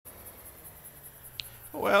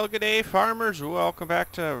Well, good day, farmers. Welcome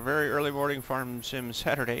back to a very early morning Farm Sim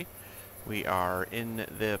Saturday. We are in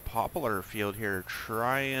the poplar field here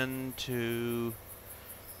trying to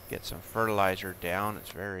get some fertilizer down.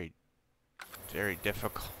 It's very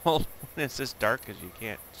difficult when it's this dark because you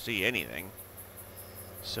can't see anything.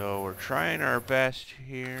 So we're trying our best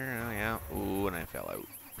here. Oh yeah. Ooh, and I fell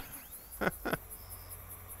out.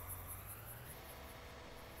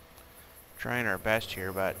 Trying our best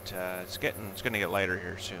here, but it's gonna get lighter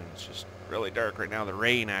here soon. It's just really dark right now. The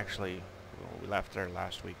rain actually, well, we left there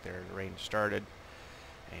last week. There, the rain started,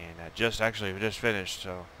 and we just finished,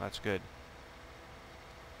 so that's good.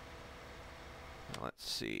 Now, let's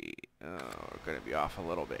see. We're gonna be off a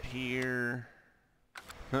little bit here.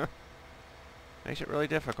 Huh? Makes it really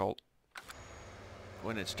difficult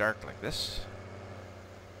when it's dark like this.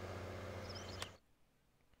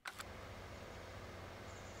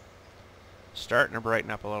 Starting to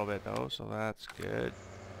brighten up a little bit though, so that's good.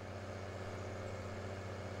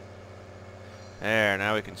 There,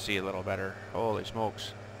 now we can see a little better. Holy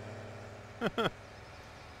smokes.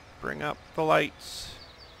 Bring up the lights.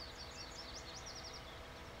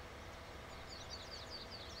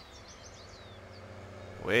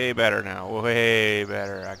 Way better now, way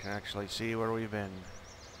better. I can actually see where we've been.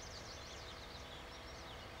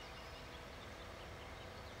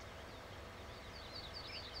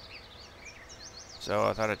 So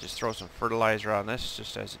I thought I'd just throw some fertilizer on this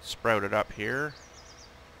just as it sprouted up here.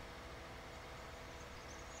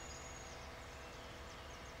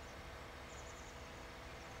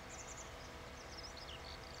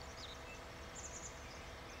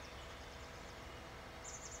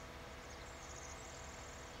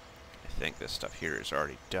 I think this stuff here is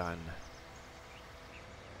already done.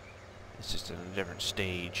 It's just in a different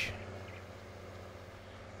stage.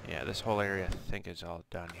 Yeah, this whole area I think is all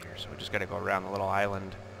done here. So we just gotta go around the little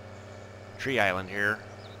island, tree island here.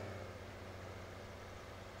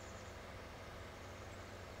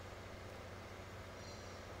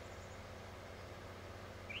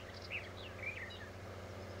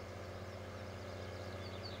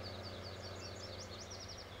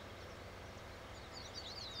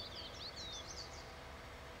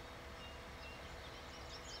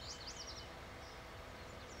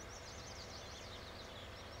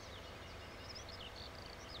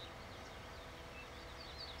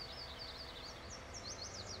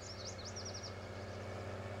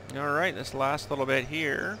 Alright, this last little bit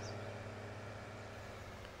here.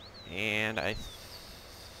 And I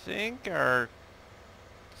think our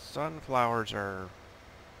sunflowers are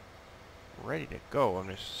ready to go. I'm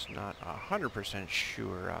just not 100%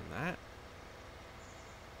 sure on that.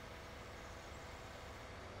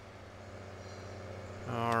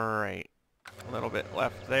 Alright, a little bit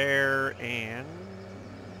left there and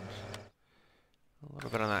a little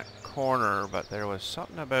bit on that corner, but there was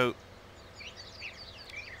something about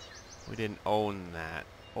we didn't own that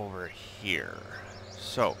over here.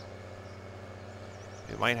 So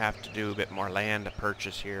we might have to do a bit more land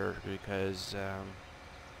purchase here because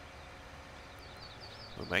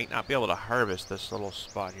we might not be able to harvest this little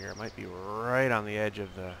spot here. It might be right on the edge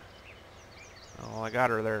of the... Oh, I got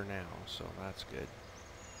her there now, so that's good.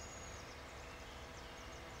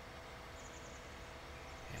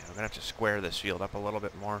 Yeah, we're gonna have to square this field up a little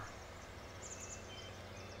bit more.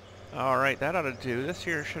 Alright, that ought to do. This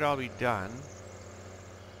here should all be done.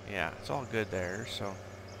 Yeah, it's all good there, so...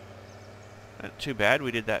 Not too bad.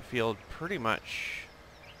 We did that field pretty much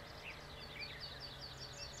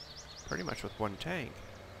with one tank.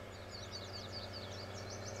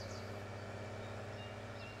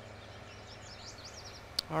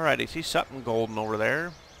 Alright, I see something golden over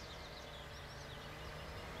there.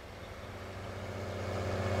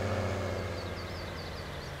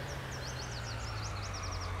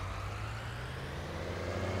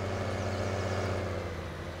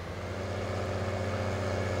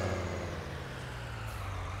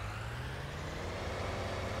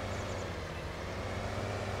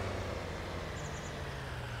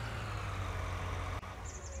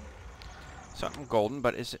 Something golden,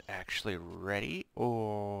 but is it actually ready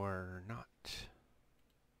or not?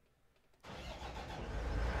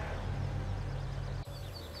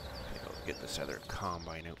 Okay, I'll get this other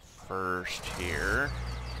combine out first here.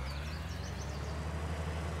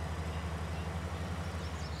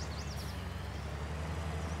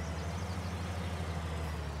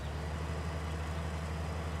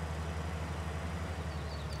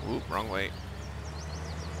 Whoop, wrong way.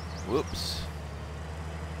 Whoops.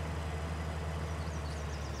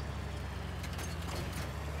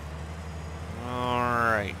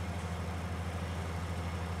 Alright.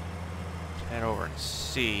 Head over and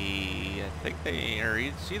see. I I think they are,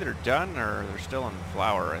 it's either done or they're still in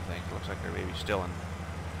flower, I think. Looks like they're maybe still in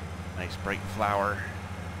nice bright flower.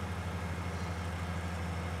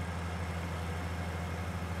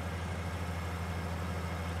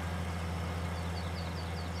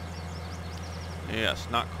 Yes,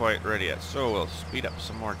 not quite ready yet, so we'll speed up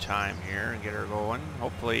some more time here and get her going.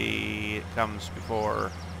 Hopefully it comes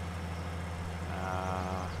before,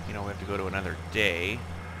 you know, we have to go to another day.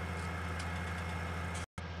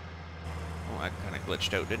 Oh, that kind of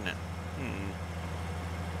glitched out, didn't it?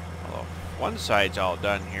 Although one side's all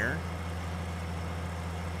done here.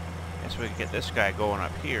 Guess we can get this guy going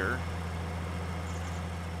up here.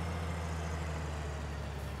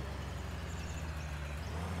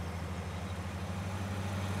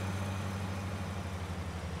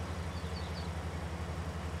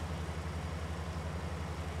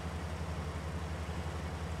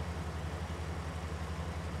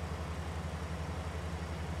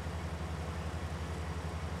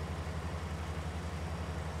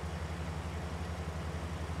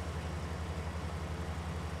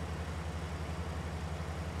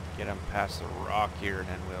 Get him past the rock here, and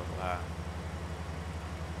then we'll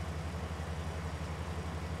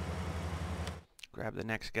grab the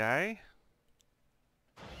next guy.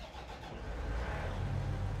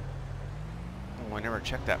 Oh, I never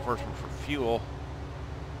checked that first one for fuel.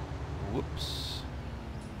 Whoops.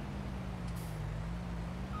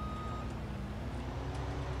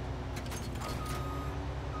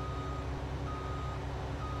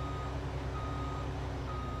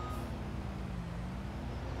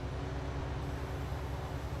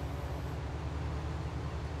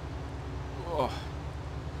 Oh.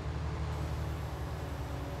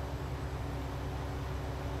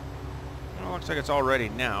 Well, looks like it's all ready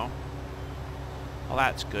now. Well,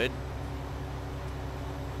 that's good.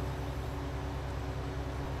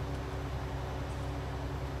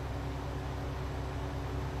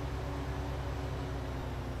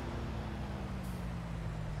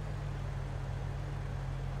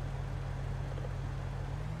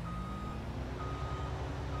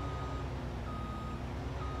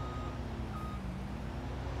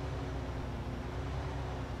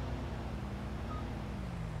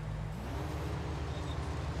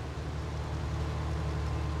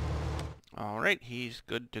 Alright, he's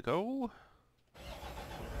good to go.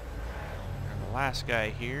 And the last guy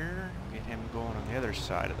here, get him going on the other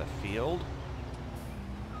side of the field.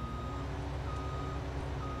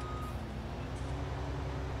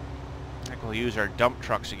 I think we'll use our dump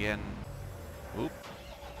trucks again. Oop.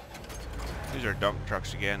 Use our dump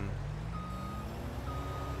trucks again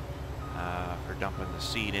for dumping the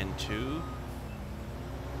seed into.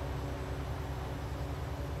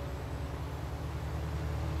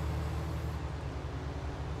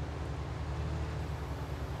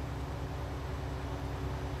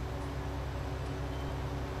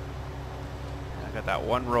 Got that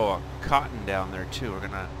one row of cotton down there too. We're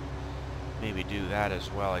gonna maybe do that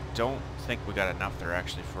as well. I don't think we got enough there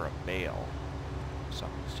actually for a bale.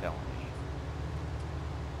 Something's telling me.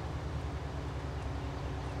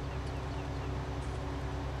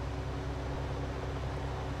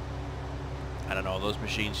 I don't know, those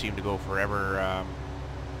machines seem to go forever.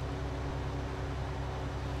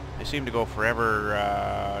 They seem to go forever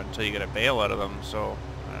until you get a bale out of them, so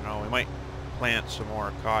I don't know, we might plant some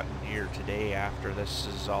more cotton here today after this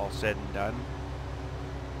is all said and done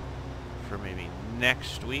for maybe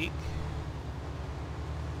next week.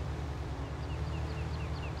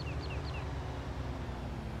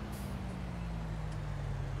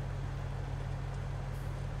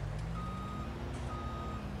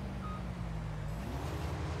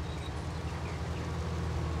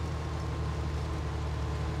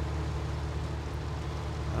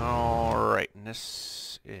 All right, and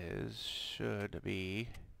this should be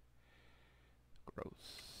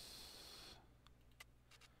growth.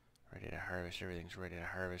 Ready to harvest. Everything's ready to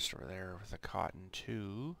harvest over there with the cotton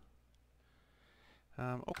too.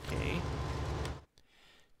 Okay.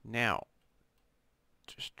 Now,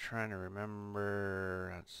 just trying to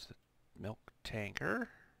remember. That's the milk tanker.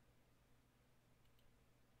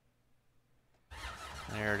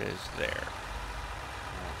 There it is. There.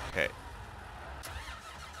 Okay.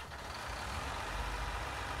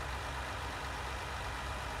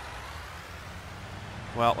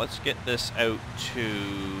 Well, let's get this out to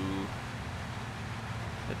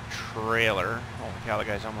the trailer. Holy cow, the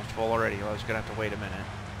guy's almost full already. Well, I was going to have to wait a minute.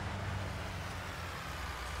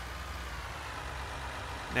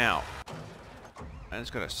 Now, I'm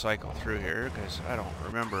just going to cycle through here because I don't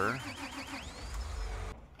remember.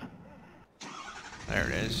 There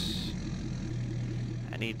it is.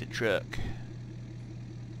 I need the truck.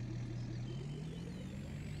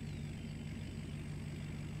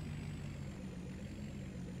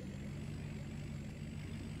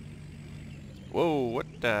 Whoa, what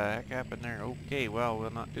the heck happened there? Okay, well, we'll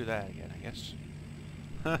not do that again, I guess.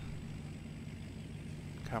 Huh.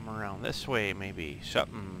 Come around this way, maybe.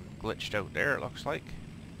 Something glitched out there, it looks like.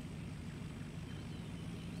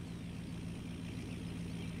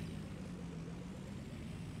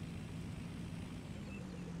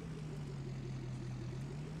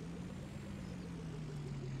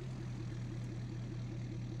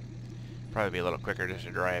 Probably be a little quicker just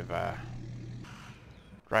to drive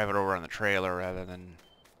it over on the trailer rather than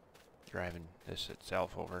driving this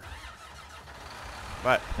itself over.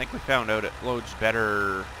 But I think we found out it loads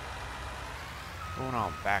better going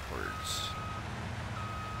on backwards.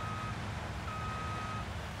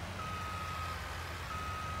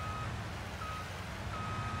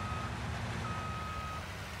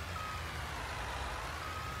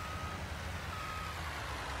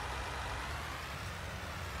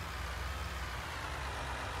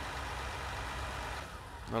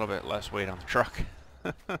 A little bit less weight on the truck.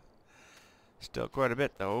 Still quite a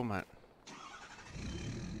bit though, but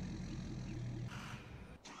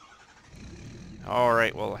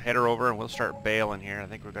alright, we'll head her over and we'll start bailing here. I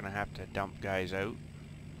think we're gonna have to dump guys out.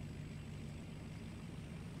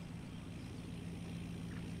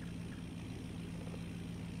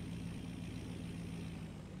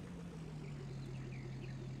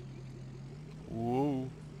 Whoa.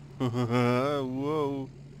 Whoa.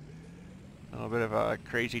 A little bit of a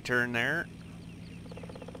crazy turn there.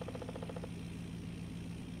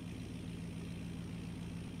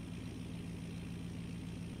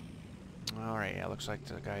 Alright, yeah, looks like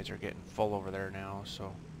the guys are getting full over there now,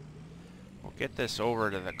 so we'll get this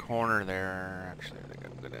over to the corner there. Actually, I think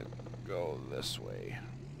I'm gonna go this way.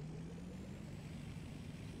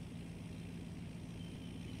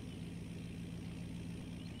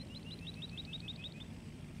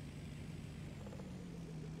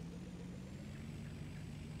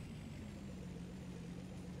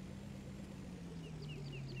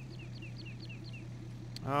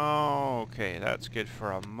 Okay, that's good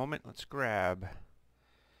for a moment. Let's grab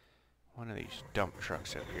one of these dump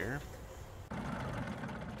trucks out here.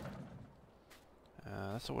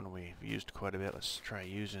 That's the one we've used quite a bit. Let's try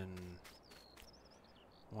using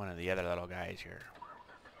one of the other little guys here.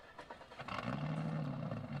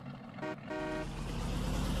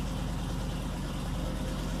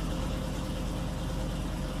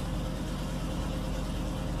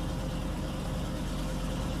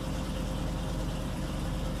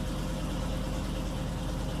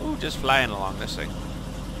 Ooh, just flying along this thing.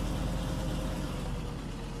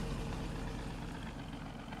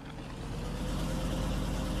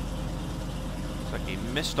 Looks like he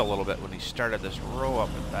missed a little bit when he started this row up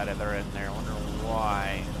at that other end there. I wonder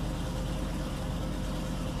why.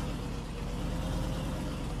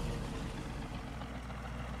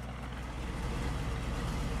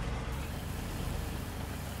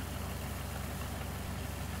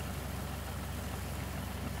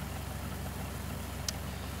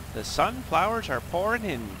 The sunflowers are pouring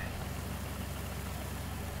in.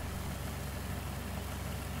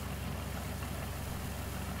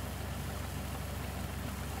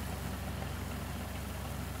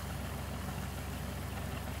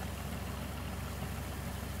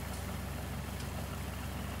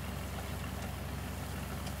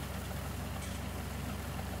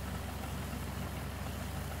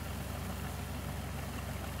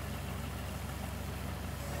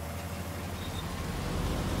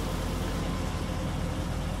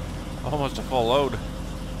 Almost a full load.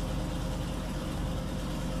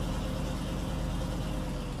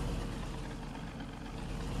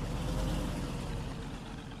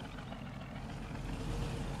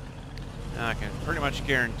 Now I can pretty much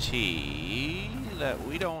guarantee that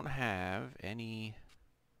we don't have any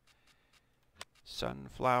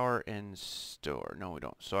sunflower in store. No, we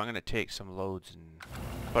don't. So I'm going to take some loads and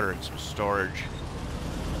put her in some storage.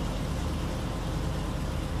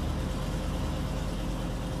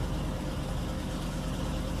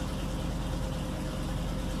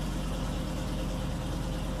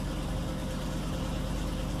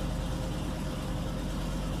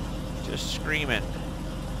 Just screaming.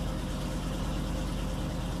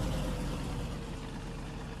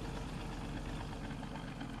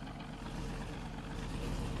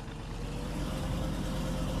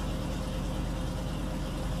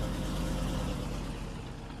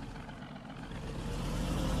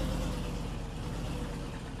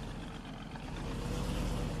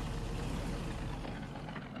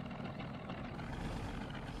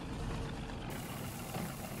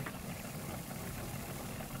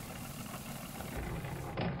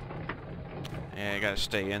 Yeah, you gotta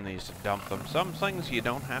stay in these to dump them. Some things you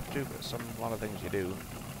don't have to, but a lot of things you do.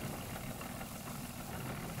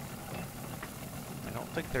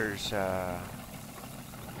 don't think there's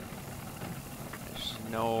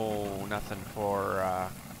nothing for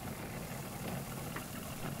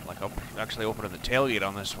like actually opening the tailgate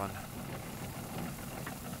on this one.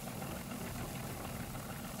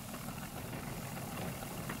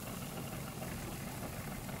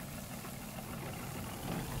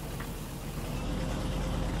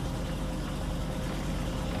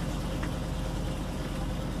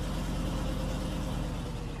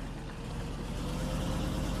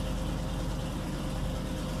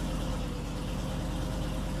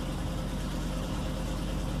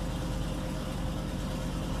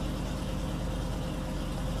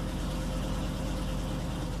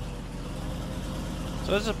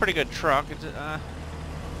 So this is a pretty good truck. It's, I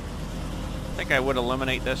think I would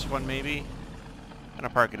eliminate this one maybe. I'm gonna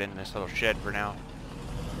park it in this little shed for now.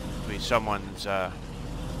 It'll be someone's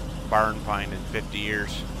barn find in 50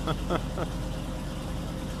 years.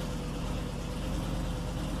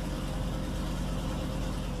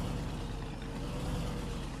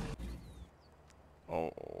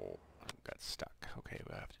 Oh, I got stuck. Okay,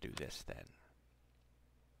 we'll have to do this then.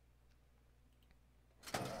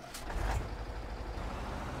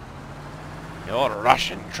 The old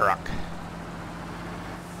Russian truck.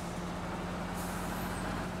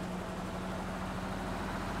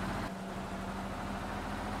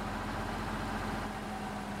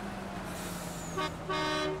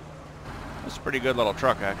 It's a pretty good little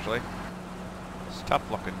truck, actually. It's tough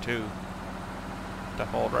looking, too.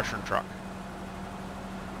 Tough old Russian truck.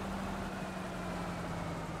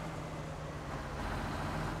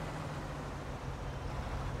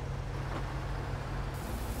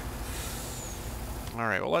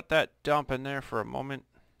 Alright, we'll let that dump in there for a moment.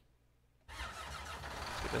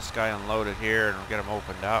 Let's get this guy unloaded here and we'll get him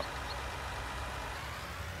opened up.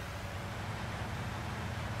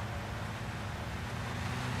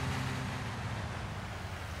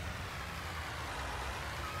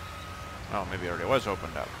 Oh, maybe it already was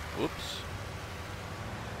opened up. Whoops.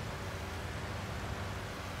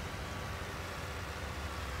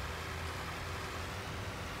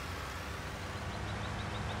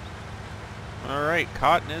 Alright,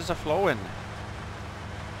 cotton is a-flowing.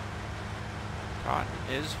 Cotton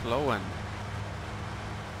is flowing.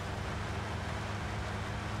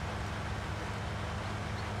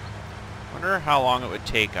 Wonder how long it would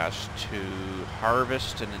take us to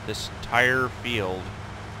harvest this entire field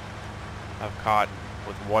of cotton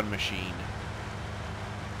with one machine.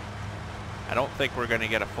 I don't think we're going to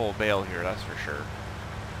get a full bale here, that's for sure.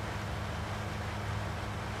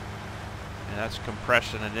 And that's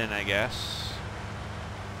compressing it in, I guess.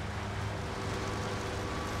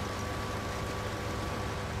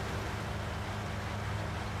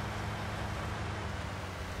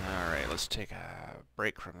 Alright, let's take a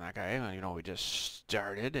break from that guy. You know, we just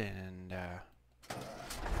started and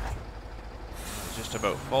he's just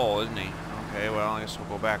about full, isn't he? Okay, well, I guess we'll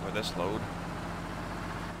go back with this load.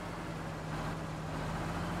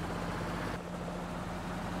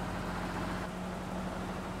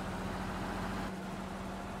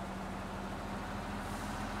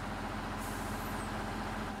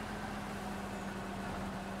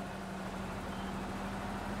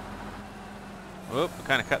 Whoop, I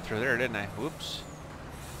kind of cut through there, didn't I? Whoops.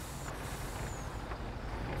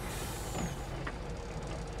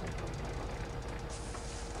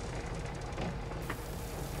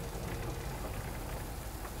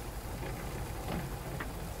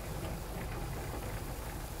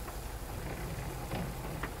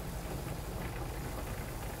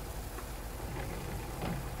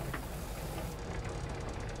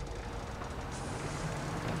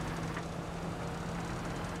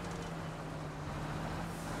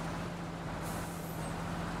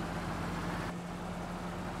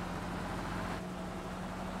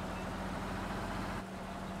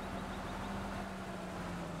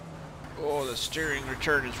 Oh, the steering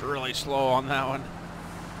return is really slow on that one.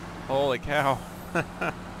 Holy cow.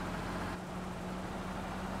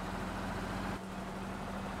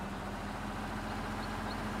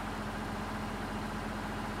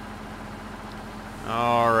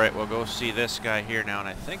 Alright, we'll go see this guy here now, and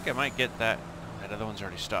I think I might get that. That other one's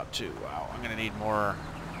already stopped too. Wow, I'm going to need more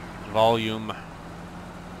volume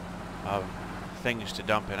of things to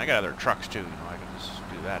dump in. I got other trucks too, you know, I can just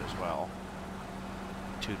do that as well.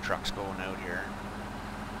 2 trucks going out here.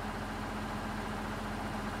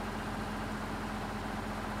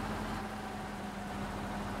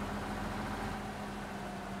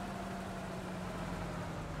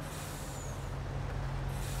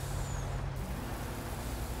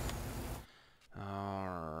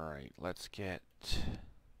 Alright, let's get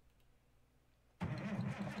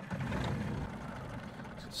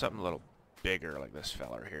something a little bigger, like this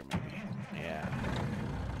feller here, maybe. Yeah.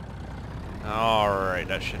 Alright,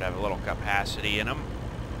 that should have a little capacity in them.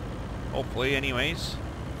 Hopefully, anyways.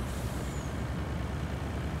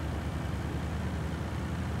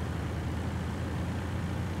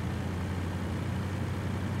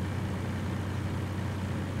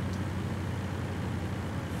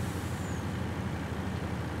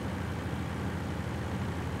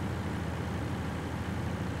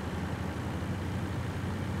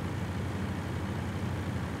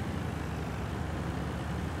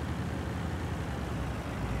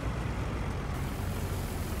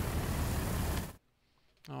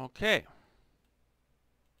 Okay.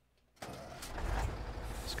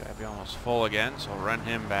 This guy will be almost full again, so I'll run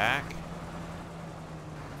him back.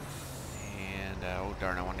 And, oh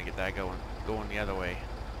darn, I want to get that going the other way.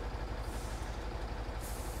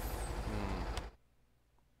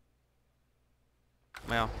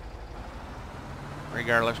 Well,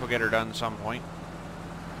 regardless, we'll get her done at some point.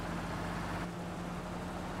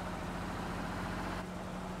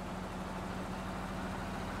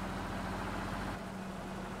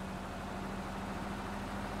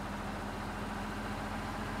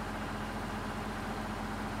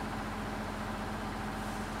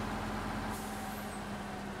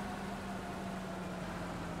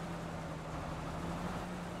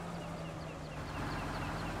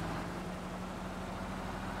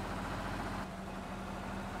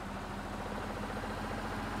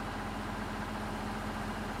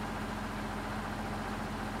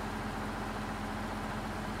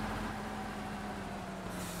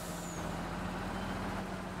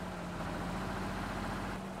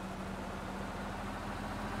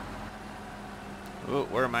 Ooh,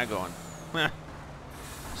 where am I going?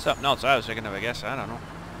 Something else I was thinking of, I guess. I don't know.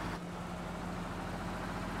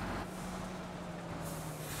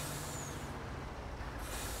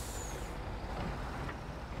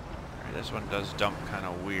 Alright, this one does dump kind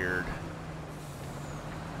of weird.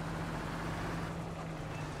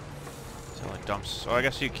 So it dumps. So I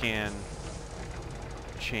guess you can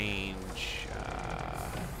change.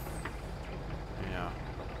 Yeah.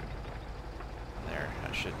 There.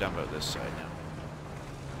 I should dump out this side now.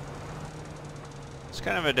 It's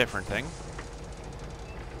kind of a different thing.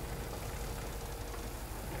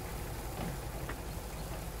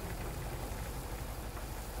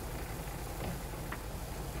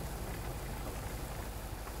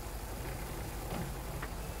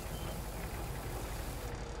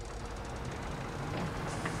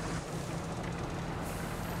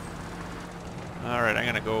 Alright, I'm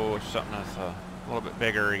gonna go with something that's a little bit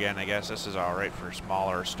bigger again, I guess. This is alright for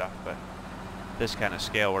smaller stuff, but this kind of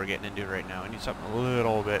scale we're getting into right now, I need something a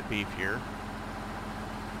little bit beefier.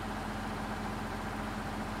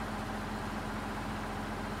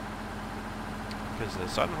 Because the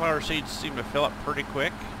sunflower seeds seem to fill up pretty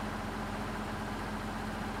quick.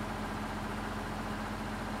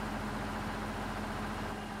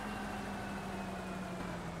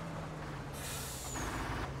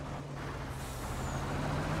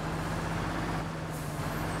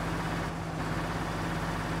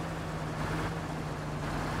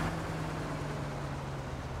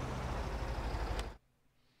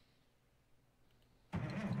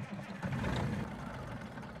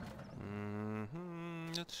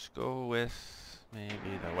 Let's go with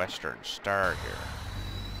maybe the Western Star here.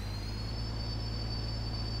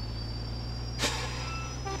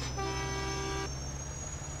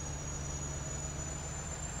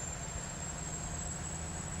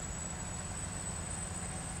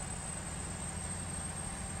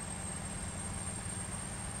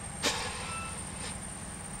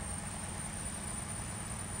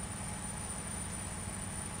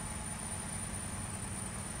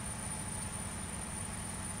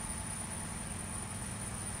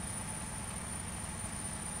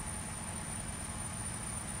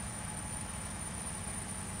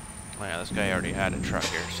 Oh yeah, this guy already had a truck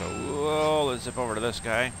here, so whoa, let's zip over to this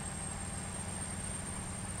guy.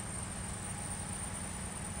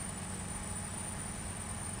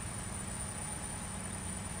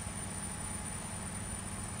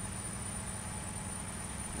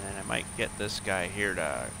 And then I might get this guy here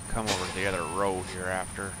to come over to the other road here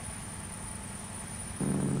after.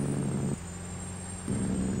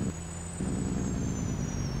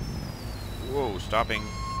 Whoa, stopping.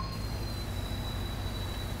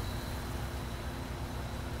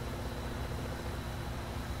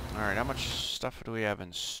 Alright, how much stuff do we have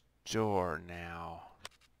in store now?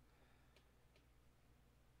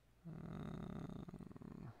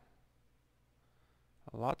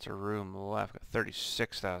 Lots of room left. Got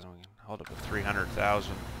 36,000. We can hold up to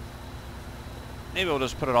 300,000. Maybe we'll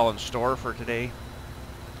just put it all in store for today.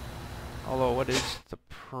 Although, what is the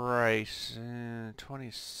price?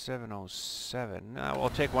 2707. We'll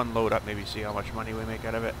take one load up, maybe see how much money we make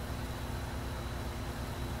out of it.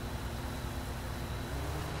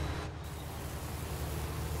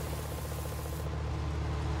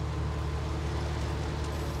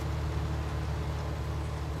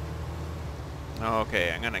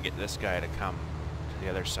 Okay, I'm gonna get this guy to come to the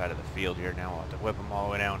other side of the field here now. I'll have to whip him all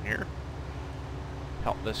the way down here.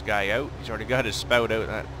 Help this guy out. He's already got his spout out,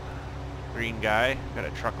 that green guy. Got a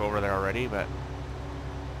truck over there already, but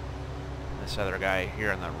this other guy here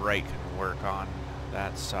on the right can work on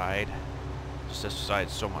that side. Just this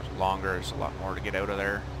side's so much longer, there's a lot more to get out of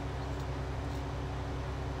there.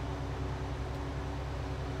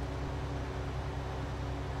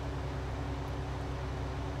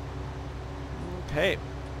 Okay,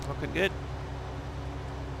 looking good.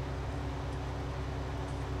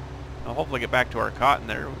 I'll hopefully get back to our cotton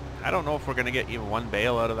there. I don't know if we're going to get even one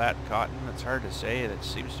bale out of that cotton. It's hard to say. That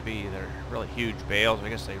seems to be, they're really huge bales. I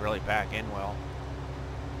guess they really pack in well.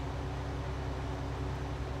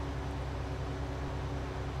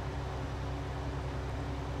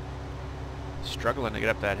 Struggling to get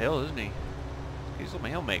up that hill, isn't he? He's a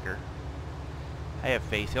hill maker. I have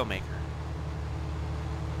faith he'll make her.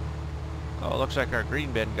 Oh, it looks like our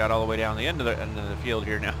green bin got all the way down the end of the field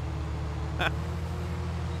here now.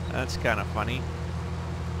 That's kind of funny.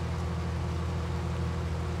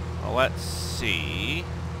 Well, let's see.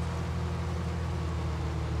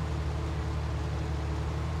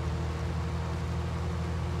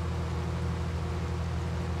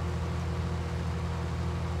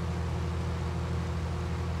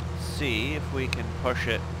 Let's see if we can push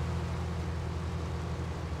it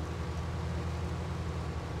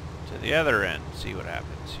to the other end. See what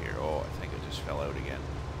happens here. Oh, I think it just fell out again.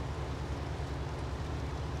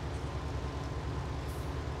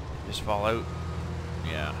 Just fall out.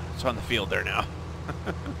 Yeah, it's on the field there now.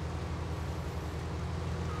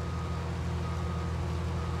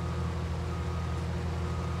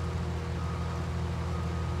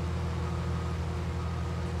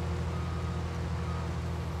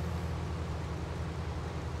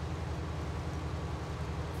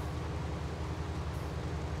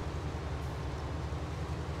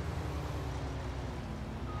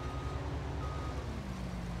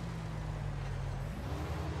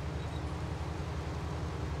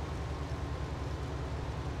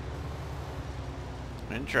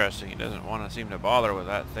 Interesting, he doesn't want to seem to bother with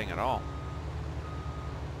that thing at all.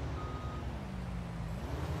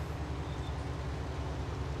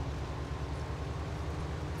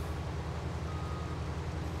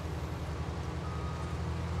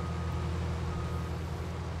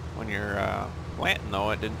 When you're planting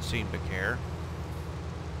though, it didn't seem to care.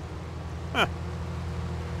 Huh.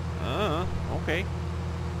 Okay.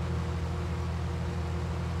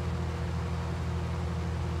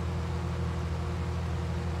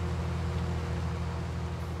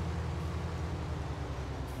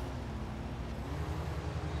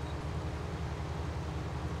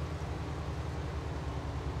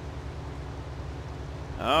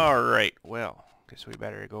 Alright, well, guess we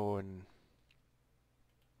better go and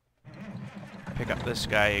pick up this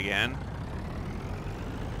guy again.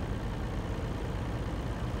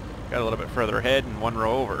 Got a little bit further ahead and one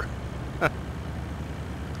row over. Oh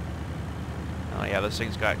yeah, this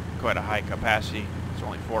thing's got quite a high capacity. It's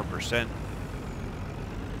only 4%.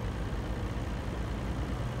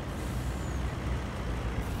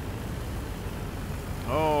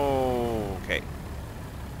 Okay.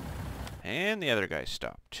 And the other guy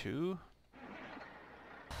stopped too.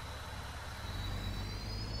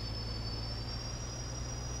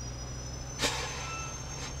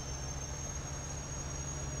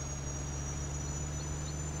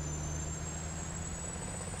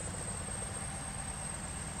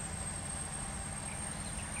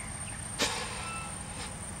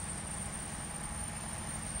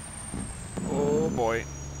 Oh boy.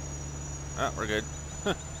 Ah, we're good.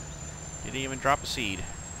 Didn't even drop a seed.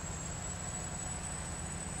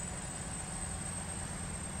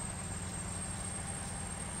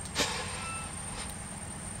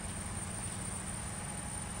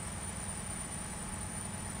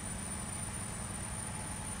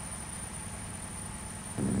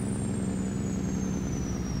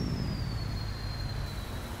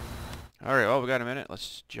 Alright, well, we got a minute.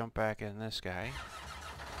 Let's jump back in this guy.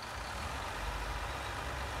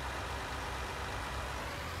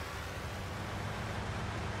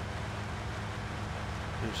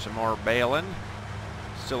 Do some more baling.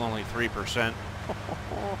 Still only 3%.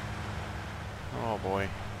 Oh boy.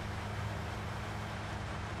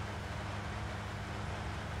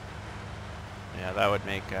 Yeah, that would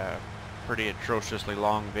make pretty atrociously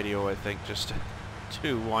long video, I think, just to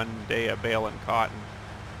do one day of baling cotton.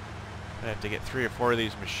 I have to get 3 or 4 of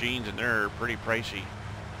these machines, and they're pretty pricey.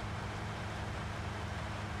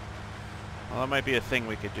 Well, that might be a thing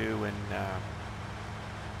we could do when the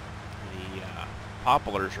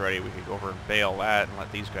poplar's ready. We could go over and bale that and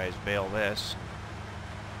let these guys bale this.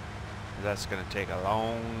 That's going to take a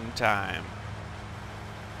long time.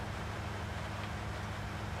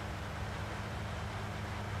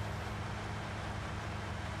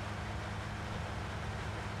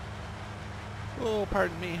 Oh,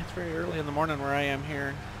 pardon me. It's very early in the morning where I am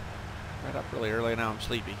here. Right up really early, now I'm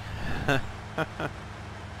sleepy.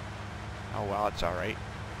 Oh well, it's alright.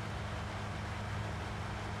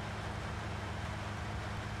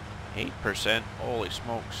 8%? Holy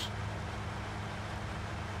smokes.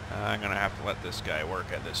 I'm going to have to let this guy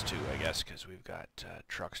work at this too, I guess, because we've got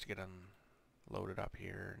trucks to get unloaded up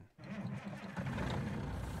here.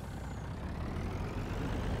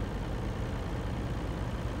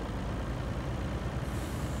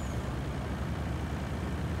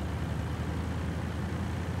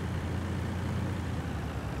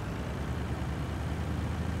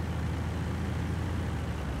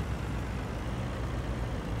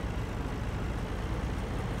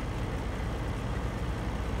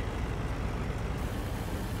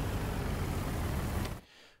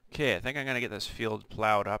 Okay, I think I'm going to get this field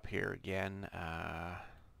plowed up here again. Oh,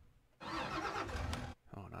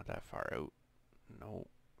 not that far out. No.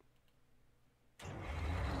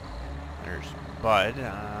 There's Bud.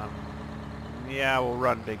 Yeah, we'll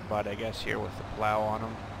run Big Bud, I guess, here with the plow on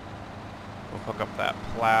him. We'll hook up that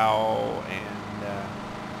plow and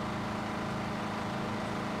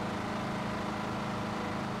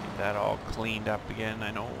get that all cleaned up again.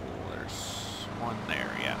 I know there's one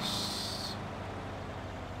there, yes.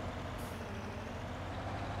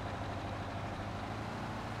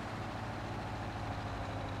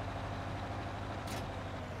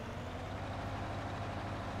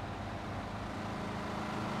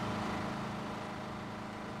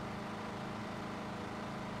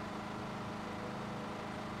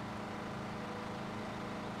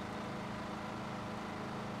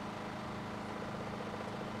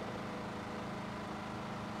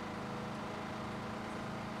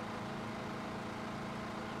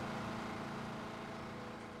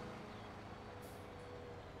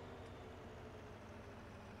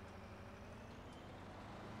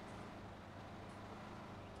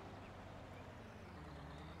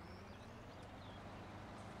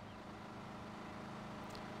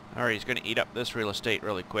 Alright, he's going to eat up this real estate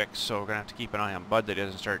really quick, so we're going to have to keep an eye on Bud that he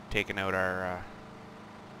doesn't start taking out our...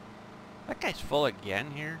 That guy's full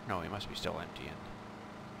again here? No, he must be still emptying.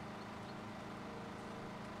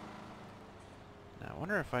 Now, I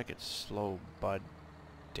wonder if I could slow Bud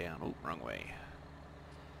down. Oh, wrong way.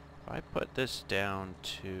 If I put this down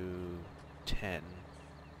to 10...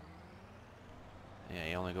 Yeah,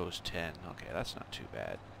 he only goes 10. Okay, that's not too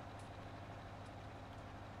bad.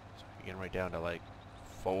 So we can get right down to like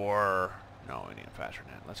 4. No, we need it faster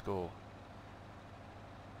than that. Let's go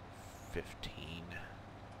 15.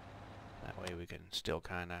 That way we can still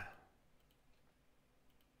kind of...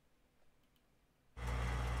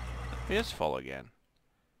 He is full again.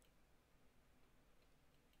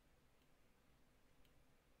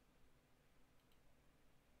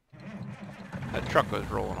 That truck was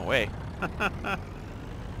rolling away.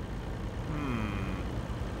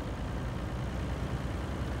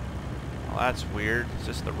 Well, that's weird. Is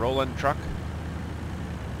this the rolling truck?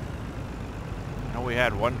 I know we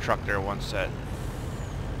had one truck there once that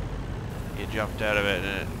you jumped out of it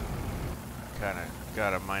and it kind of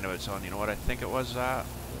got a mind of its own. You know what I think it was?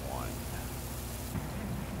 One.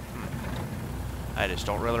 I just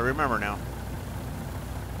don't really remember now.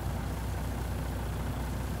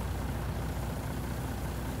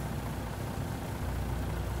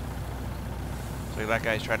 So that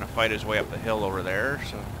guy's trying to fight his way up the hill over there,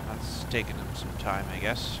 so that's taking him some time, I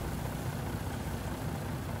guess.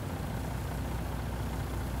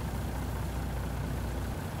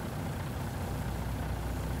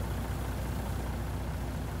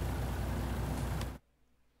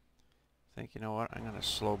 I think, you know what, I'm going to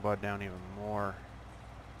slow Bud down even more.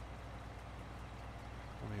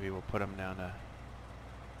 Or maybe we'll put him down to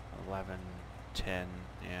 11, 10,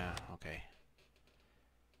 yeah, okay.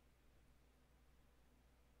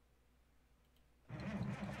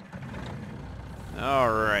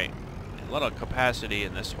 Alright, a little capacity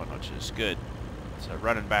in this one, which is good. So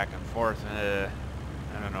running back and forth, I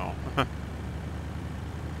don't know.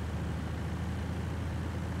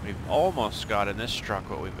 We've almost got in this truck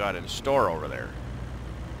what we've got in store over there.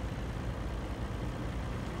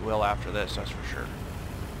 We will after this, that's for sure.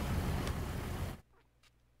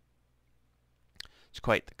 It's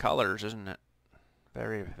quite the colors, isn't it?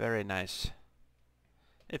 Very, very nice.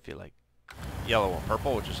 If you like yellow and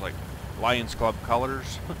purple, which is like Lions Club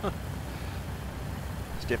colors.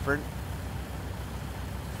 It's different.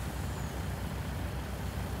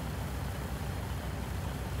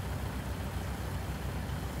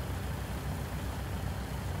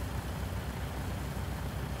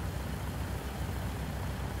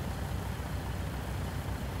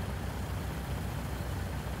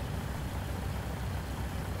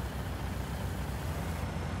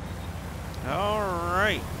 All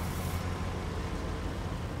right.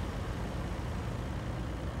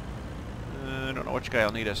 I don't know which guy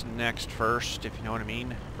will need us next first, if you know what I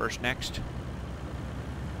mean. First next. So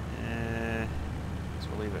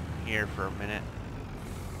we'll leave it here for a minute.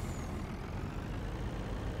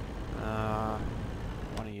 I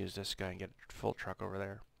want to use this guy and get a full truck over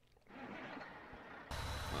there.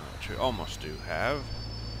 Which we almost do have.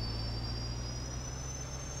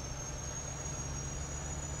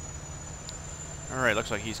 Alright,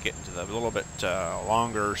 looks like he's getting to the little bit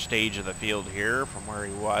longer stage of the field here from where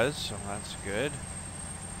he was, so that's good.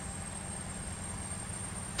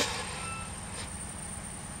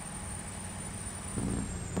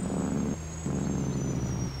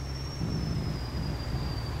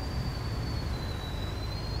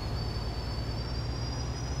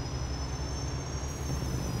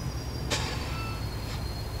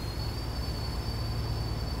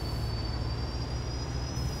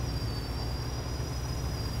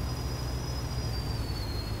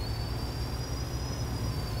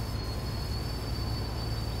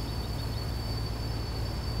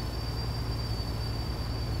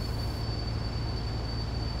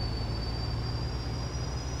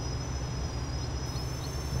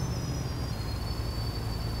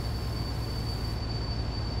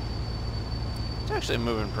 Actually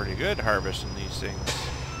moving pretty good harvesting these things.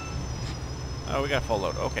 Oh, we got full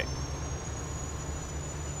load. Okay.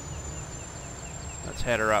 Let's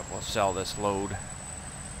head her up. We'll sell this load.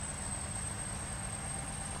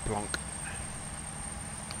 Plunk.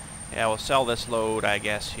 Yeah, we'll sell this load, I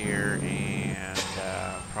guess, here, and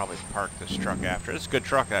probably park this truck after. It's a good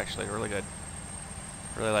truck, actually. Really good.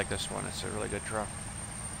 Really like this one. It's a really good truck.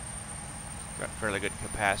 Got fairly good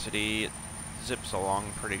capacity. It zips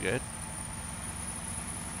along pretty good.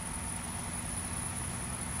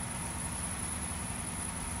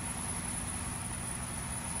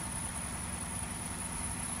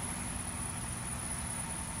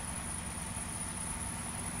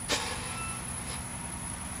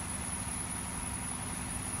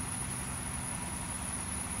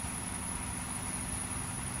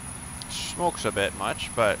 Smokes a bit much,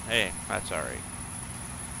 but hey, that's alright.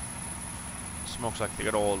 Smokes like the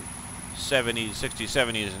good old 70s, 60s,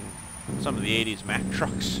 70s, and some of the 80s Mack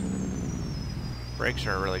trucks. Brakes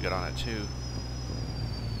are really good on it too.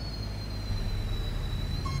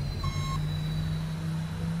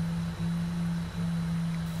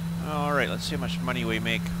 Alright, let's see how much money we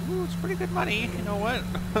make. Ooh, it's pretty good money. You know what?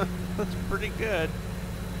 That's pretty good.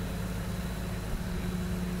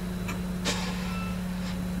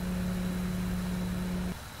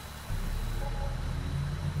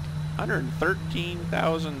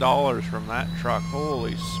 $113,000 from that truck.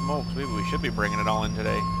 Holy smokes, maybe we should be bringing it all in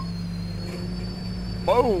today.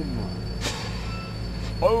 Boom!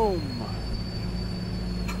 Boom!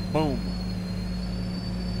 Boom!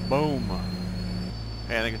 Boom!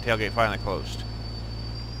 Okay, I think the tailgate finally closed.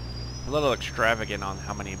 A little extravagant on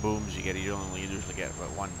how many booms you get. You only usually get about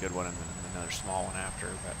one good one and then another small one after,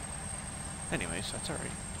 but anyways, that's alright.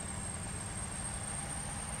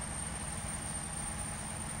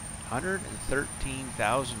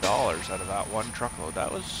 $113,000 out of that one truckload.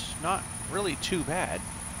 That was not really too bad.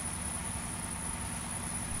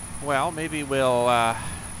 Well, maybe we'll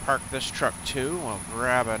park this truck too. We'll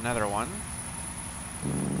grab another one.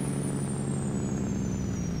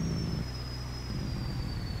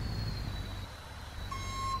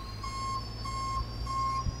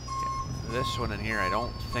 Okay. This one in here, I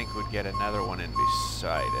don't think would get another one in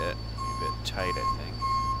beside it. A bit tight, I think.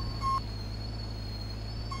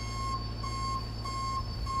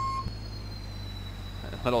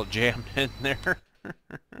 Little jammed in there.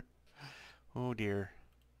 Oh dear.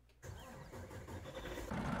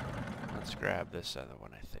 Let's grab this other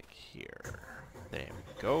one, I think, here. There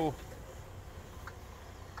we go.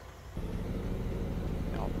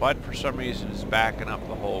 Now, Bud, for some reason, is backing up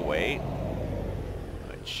the whole way,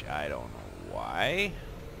 which I don't know why.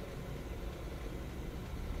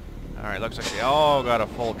 Alright, looks like they all got a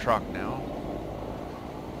full truck now.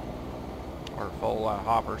 Or full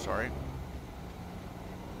hopper, sorry.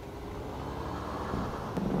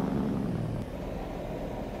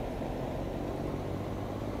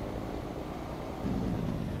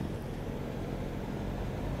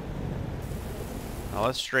 Now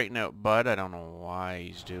let's straighten out Bud. I don't know why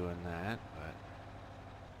he's doing that, but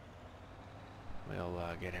we'll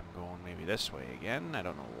get him going maybe this way again. I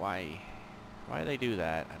don't know why they do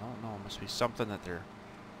that. I don't know. It must be something that they're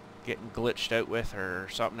getting glitched out with or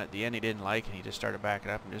something at the end he didn't like, and he just started backing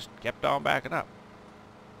up and just kept on backing up.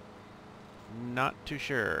 Not too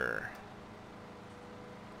sure.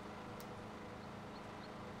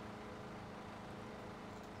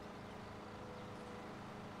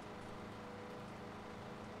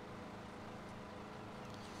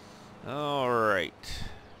 All right.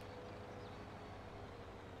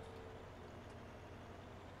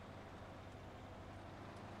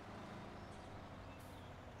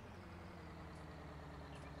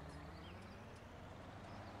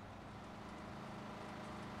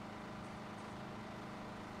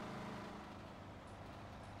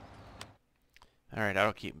 All right,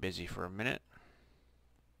 that'll keep him busy for a minute.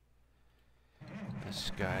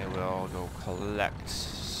 This guy will go collect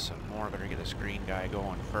some more. Better get this green guy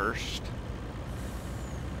going first.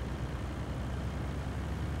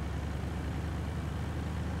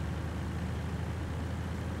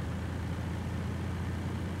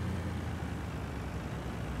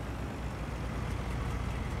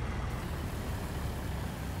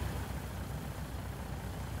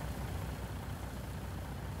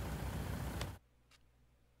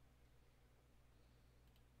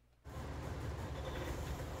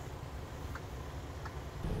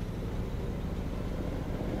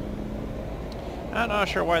 I'm not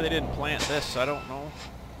sure why they didn't plant this. I don't know.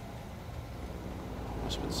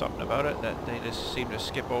 Must have been something about it that they just seem to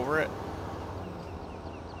skip over it.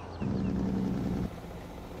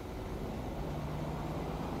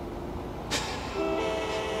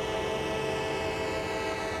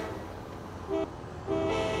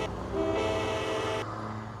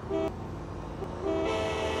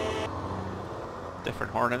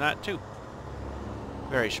 Different horn in that too.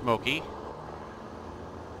 Very smoky.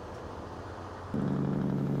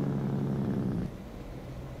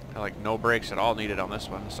 Like no brakes at all needed on this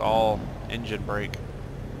one. It's all engine brake.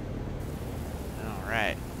 All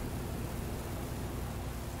right.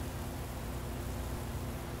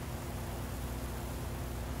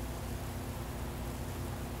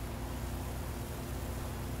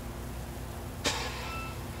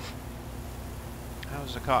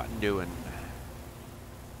 How's the cotton doing?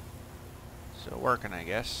 Still working, I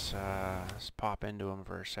guess. Let's pop into them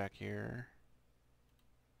for a sec here.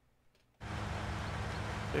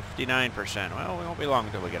 59%. Well, we won't be long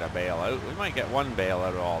until we get a bailout. We might get one bale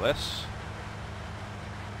out of all this.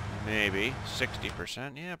 Maybe.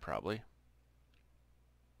 60%. Yeah, probably.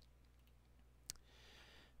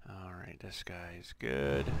 Alright, this guy's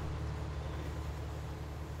good.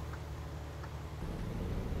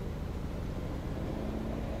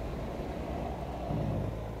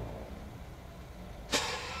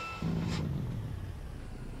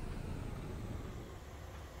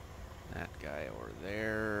 That guy over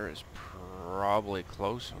there is probably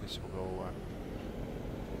close. I guess we'll go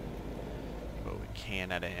what we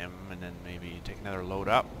can out of him, and then maybe take another load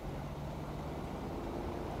up.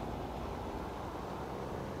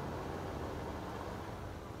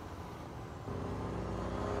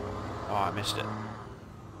 Oh, I missed it.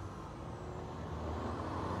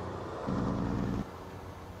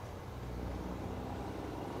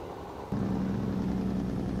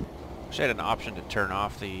 Wish I had an option to turn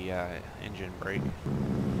off the engine brake.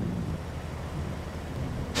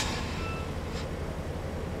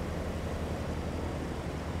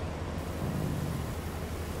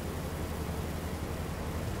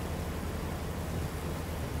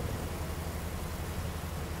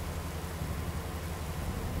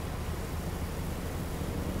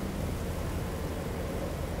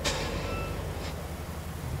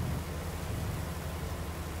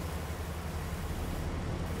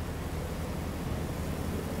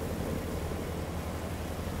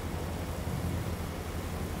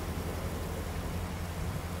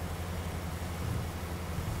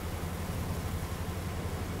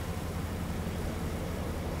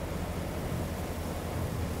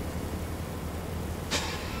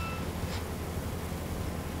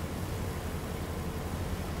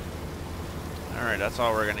 Alright, that's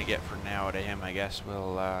all we're gonna get for now out of him, I guess.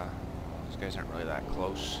 We'll, these guys aren't really that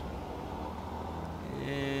close.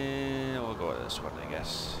 And we'll go with this one, I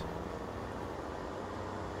guess.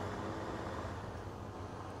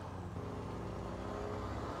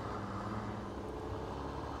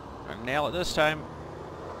 Gonna nail it this time.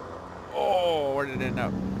 Oh, where did it end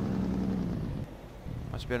up?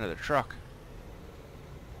 Must be under the truck.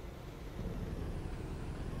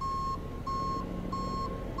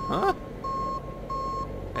 Huh?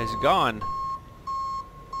 It's gone.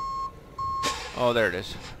 Oh, there it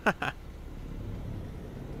is.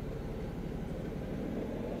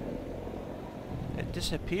 It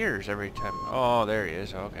disappears every time. Oh, there he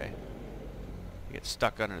is. Okay. He gets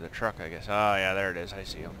stuck under the truck, I guess. Oh, yeah, there it is. I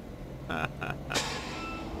see him.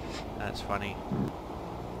 That's funny.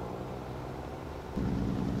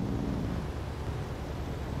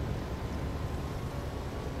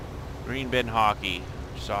 Green bin hockey.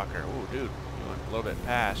 Soccer. Oh, dude. You went a little bit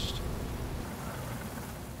past.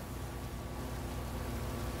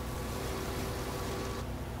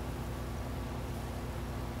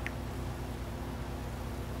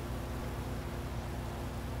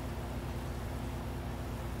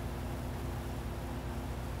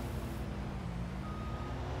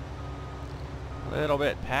 A little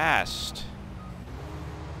bit past.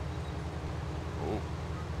 Oh.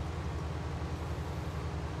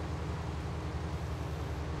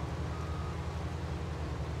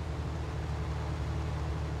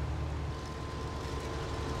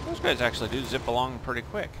 Those guys actually do zip along pretty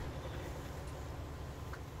quick.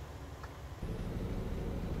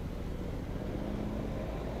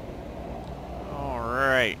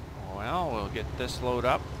 Alright. Well, we'll get this load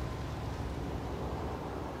up.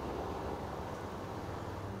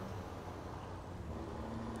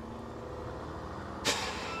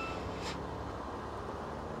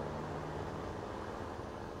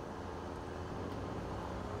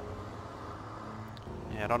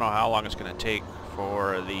 I don't know how long it's going to take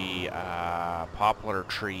for the poplar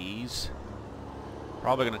trees.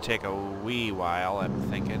 Probably going to take a wee while, I'm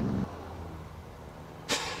thinking.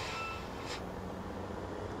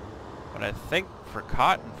 But I think for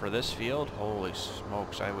cotton for this field, holy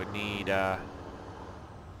smokes, I would need at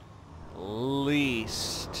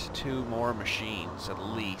least 2 more machines, at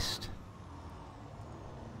least.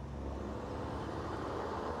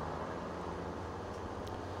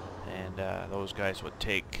 And those guys would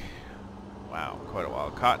take, wow, quite a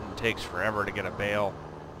while. Cotton takes forever to get a bale.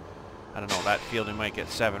 I don't know, that field we might get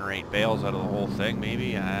 7 or 8 bales out of the whole thing,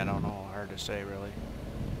 maybe. I don't know, hard to say really.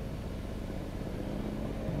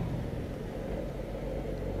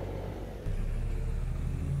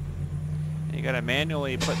 And you gotta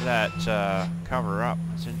manually put that cover up.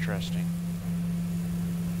 That's interesting.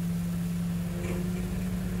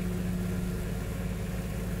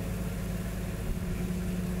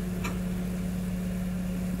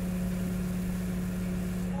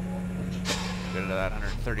 Get into that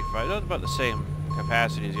 135. That's about the same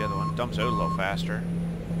capacity as the other one. Dumps out a little faster.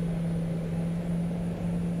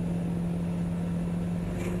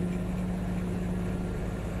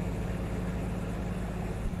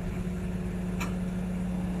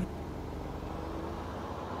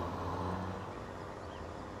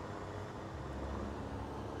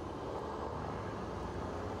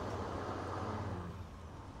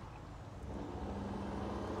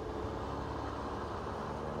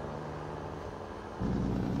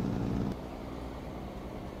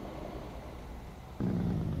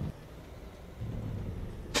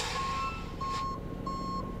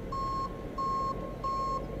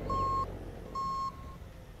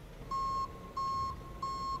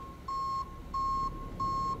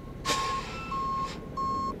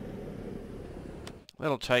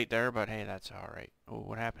 Little tight there, but hey, that's alright. Oh,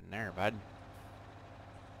 what happened there, bud?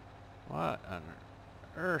 What on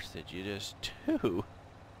earth did you just do?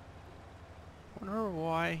 Wonder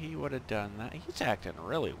why he would have done that. He's acting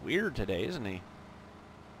really weird today, isn't he?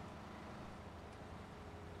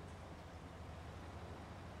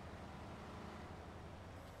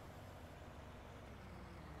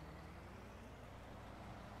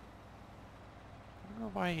 Wonder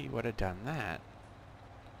why he would have done that.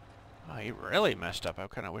 Oh, he really messed up. I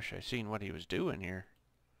kind of wish I seen what he was doing here.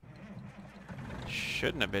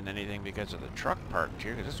 Shouldn't have been anything because of the truck parked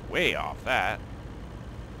here, because it's way off that.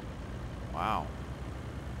 Wow.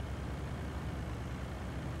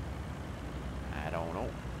 I don't know.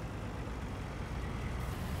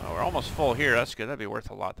 Well, we're almost full here. That's good. That'd be worth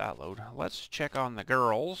a lot, that load. Let's check on the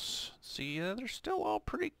girls. See, they're still all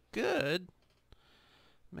pretty good.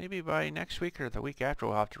 Maybe by next week or the week after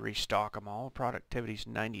we'll have to restock them all. Productivity's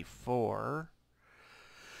 94,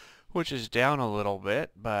 which is down a little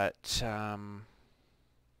bit, but they're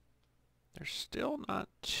still not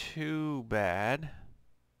too bad.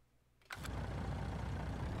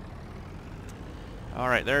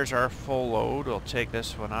 Alright, there's our full load. We'll take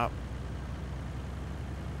this one up.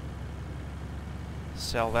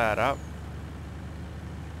 Sell that up.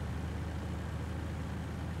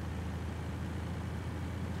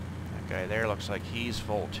 Guy there looks like he's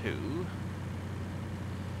full too.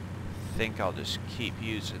 Think I'll just keep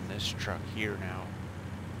using this truck here now.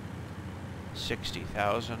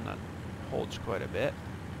 60,000, that holds quite a bit.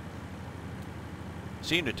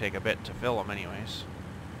 Seemed to take a bit to fill them anyways.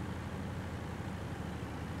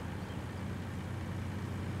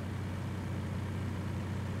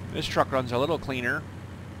 This truck runs a little cleaner.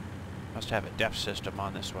 Must have a DEF system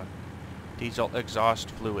on this one. Diesel exhaust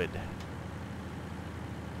fluid.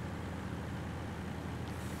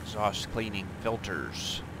 Exhaust cleaning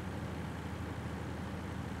filters.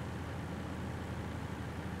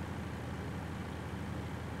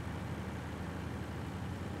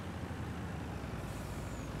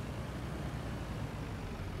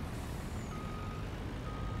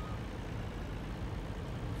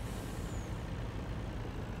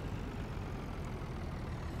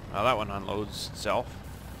 Well, that one unloads itself,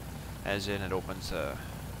 as in it opens the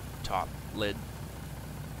top lid.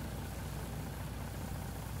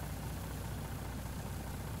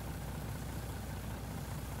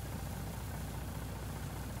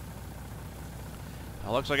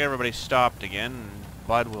 Now, looks like everybody's stopped again.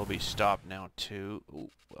 Bud will be stopped now too.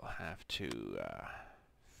 Ooh, we'll have to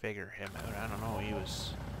figure him out. I don't know.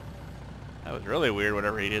 That was really weird.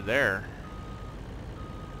 Whatever he did there.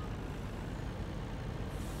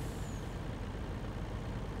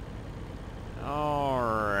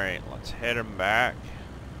 Alright, let's head them back.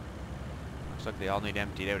 Looks like they all need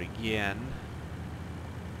emptied out again.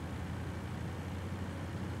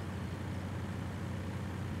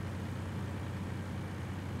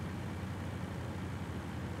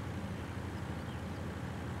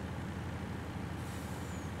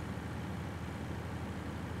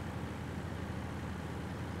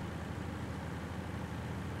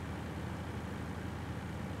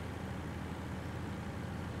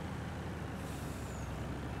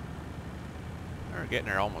 We're getting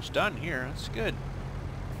her almost done here. That's good.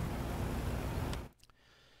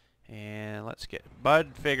 And let's get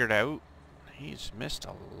Bud figured out. He's missed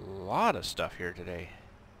a lot of stuff here today.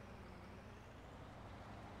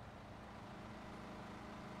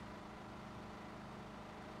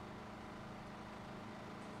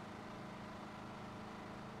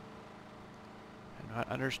 I'm not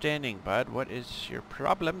understanding, Bud. What is your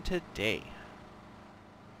problem today?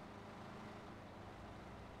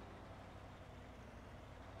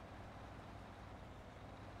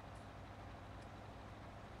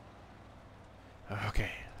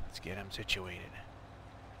 Okay, let's get him situated.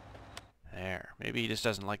 There. Maybe he just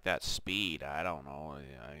doesn't like that speed. I don't know.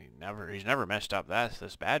 He's never messed up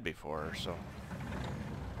this bad before, so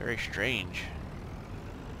very strange.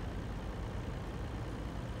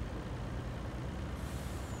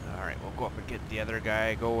 Alright, we'll go up and get the other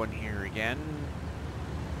guy going here again.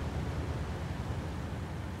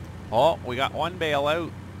 Oh, we got one bale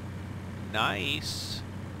out. Nice.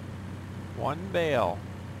 One bale.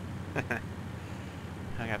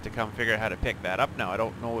 I have to come figure out how to pick that up now. I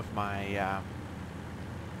don't know if my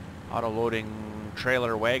auto-loading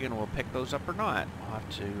trailer wagon will pick those up or not. I'll have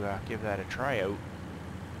to give that a try out.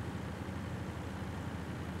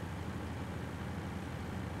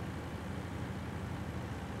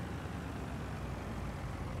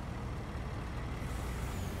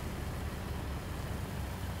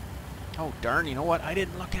 Oh darn, you know what? I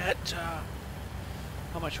didn't look at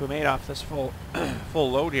how much we made off this full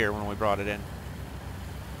load here when we brought it in.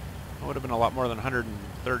 It would have been a lot more than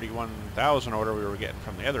 131,000 order we were getting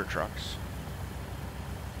from the other trucks.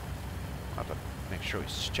 I'll have to make sure we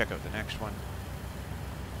check out the next one.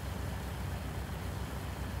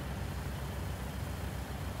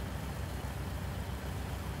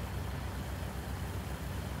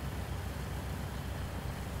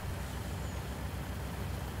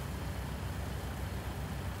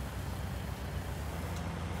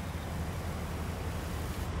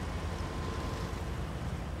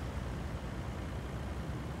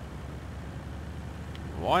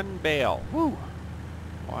 One bale. Woo!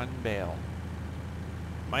 One bale.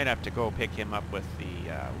 Might have to go pick him up with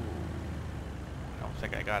the... I don't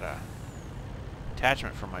think I got a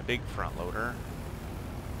attachment for my big front loader.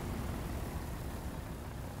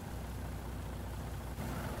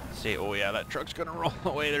 Let's see. Oh yeah, that truck's gonna roll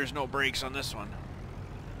away. There's no brakes on this one.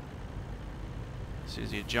 As soon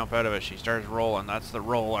as you jump out of it, she starts rolling. That's the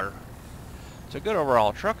roller. It's a good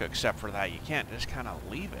overall truck, except for that you can't just kind of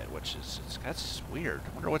leave it, which is that's weird.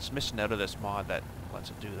 I wonder what's missing out of this mod that lets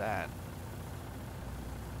it do that.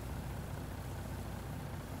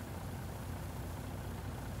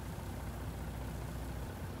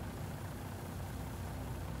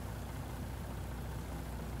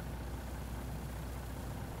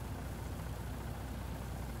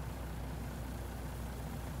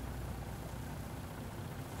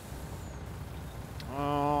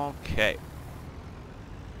 Okay.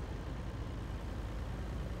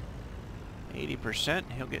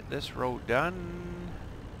 80%, he'll get this row done.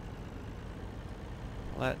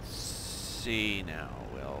 Let's see now.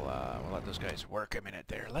 We'll let those guys work a minute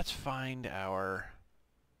there. Let's find our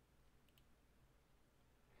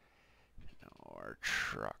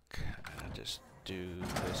truck. Just do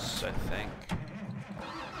this, I think.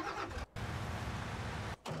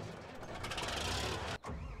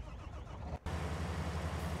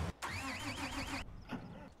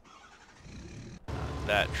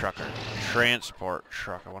 That trucker, transport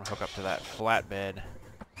truck. I want to hook up to that flatbed.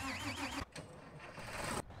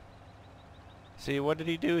 See, what did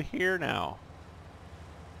he do here now?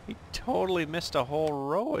 He totally missed a whole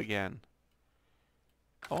row again.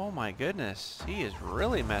 Oh my goodness, he is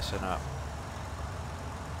really messing up.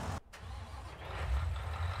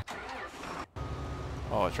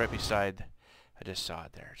 Oh, it's right beside, I just saw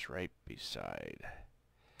it there. It's right beside.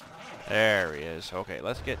 There he is. Okay,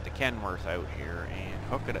 let's get the Kenworth out here and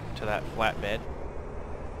hook it up to that flatbed.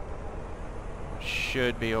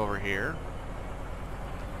 Should be over here.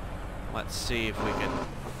 Let's see if we can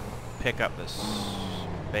pick up this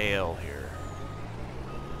bale here.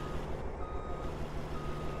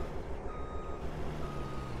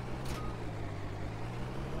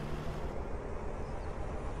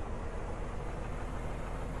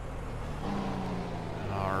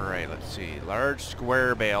 Alright, let's see. Large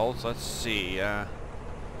square bales. Let's see.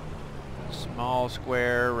 Small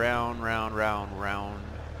square, round, round, round, round.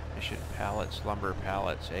 Mission pallets, lumber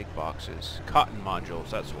pallets, egg boxes, cotton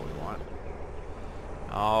modules. That's what we want.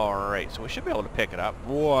 Alright, so we should be able to pick it up.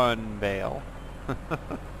 One bale.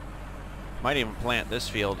 Might even plant this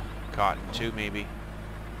field cotton too, maybe.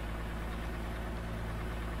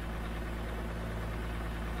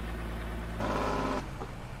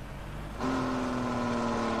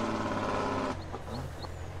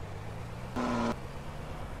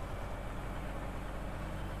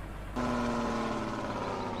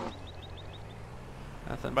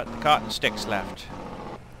 Nothing but the cotton sticks left.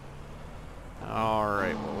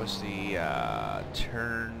 Alright, what was the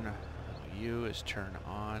turn? U is turn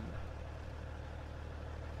on.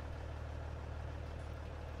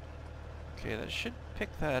 Okay, that should pick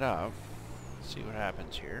that up. Let's see what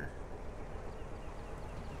happens here.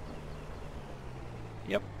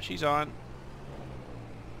 Yep, she's on.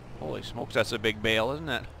 Holy smokes, that's a big bale, isn't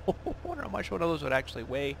it? I wonder how much one of those would actually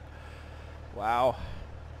weigh. Wow.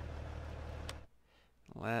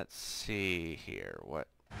 Let's see here. What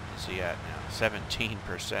is he at now?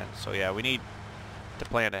 17%. So yeah, we need to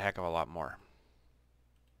plant a heck of a lot more.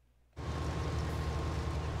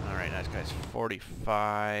 Alright, that guy's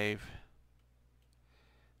 45.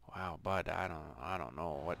 Wow, Bud, I don't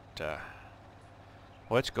know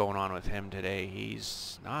what's going on with him today.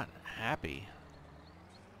 He's not happy.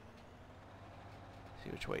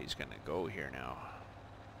 See which way he's gonna go here now.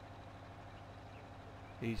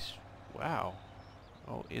 Wow.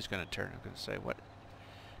 Oh, he's gonna turn. I'm gonna say what?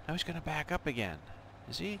 Now he's gonna back up again.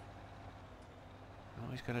 Is he?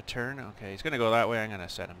 Oh, he's gonna turn. Okay, he's gonna go that way. I'm gonna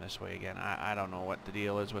set him this way again. I don't know what the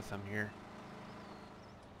deal is with him here.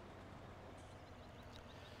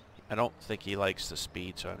 I don't think he likes the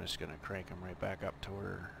speed, so I'm just gonna crank him right back up to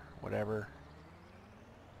where whatever.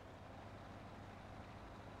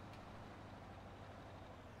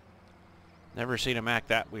 Never seen him act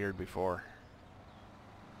that weird before.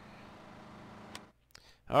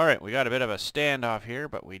 Alright, we got a bit of a standoff here,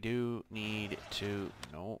 but we do need to...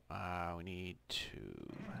 No, we need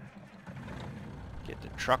to get the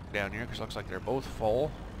truck down here, because it looks like they're both full.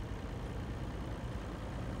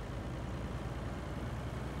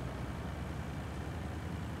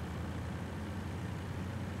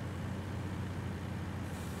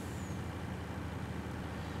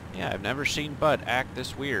 Yeah, I've never seen Bud act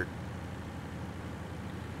this weird.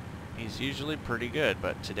 He's usually pretty good,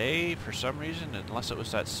 but today, for some reason, unless it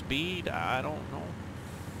was that speed, I don't know.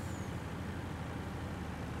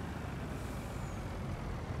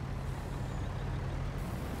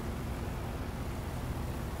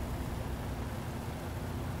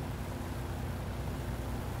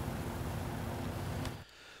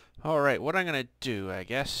 Alright, what I'm going to do, I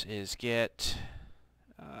guess, is get...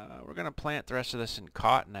 we're going to plant the rest of this in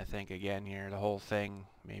cotton, I think, again here, the whole thing.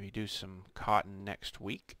 Maybe do some cotton next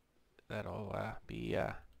week. That'll be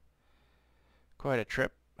quite a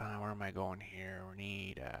trip. Where am I going here? We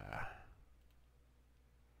need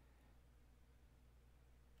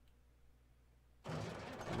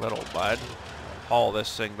little Bud. Haul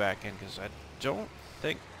this thing back in because I don't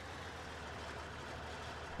think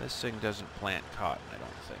this thing doesn't plant cotton. I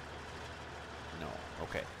don't think. No.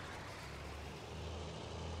 Okay.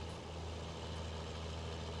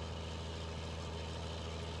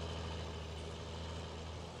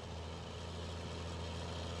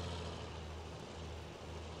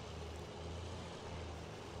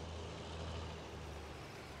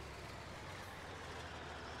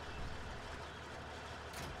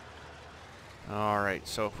 Alright,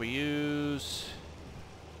 so if we use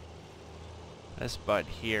this bud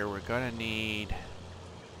here, we're gonna need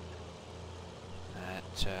that,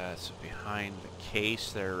 it's behind the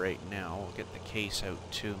case there right now. We'll get the case out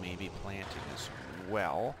too, maybe planting as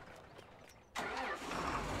well.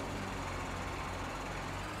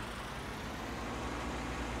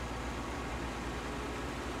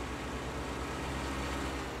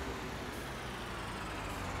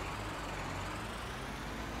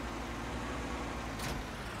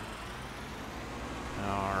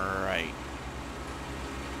 Alright.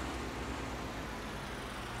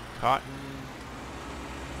 Cotton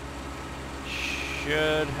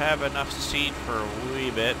should have enough seed for a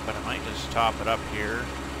wee bit, but I might just top it up here.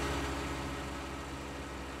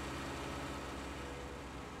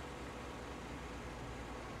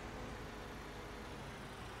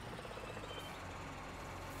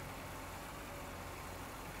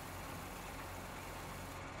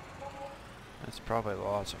 That's probably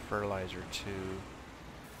lots of fertilizer too.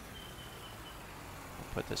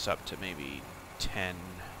 I'll put this up to maybe 10.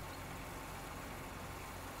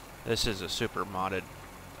 This is a super modded,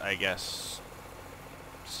 I guess,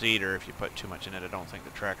 seeder. If you put too much in it, I don't think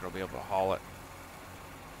the tractor will be able to haul it.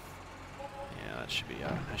 Yeah, that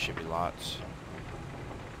should be lots.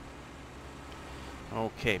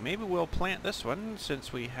 Okay, maybe we'll plant this one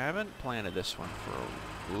since we haven't planted this one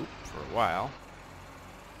for a while.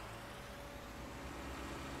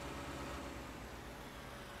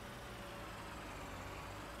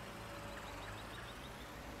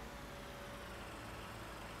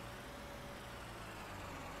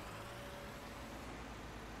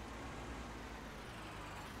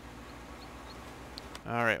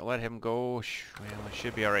 Alright, we'll let him go. Well, he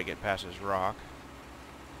should be alright get past his rock.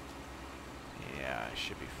 Yeah, it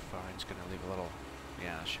should be fine. It's going to leave a little...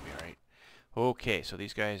 Yeah, it should be alright. Okay, so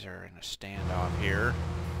these guys are in a standoff here.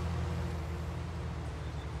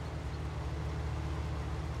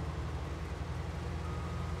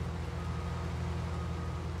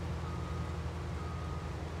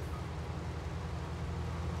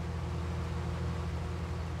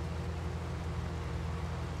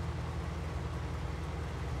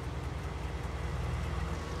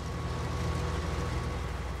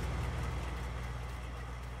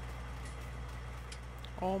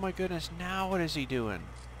 Oh my goodness, now what is he doing?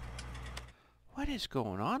 What is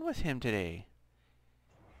going on with him today?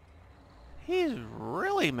 He's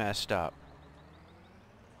really messed up.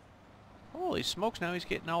 Holy smokes, now he's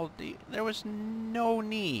getting all... There was no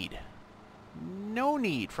need. No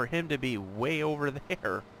need for him to be way over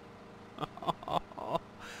there.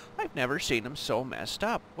 I've never seen him so messed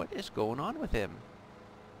up. What is going on with him?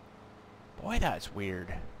 Boy, that's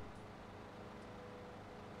weird.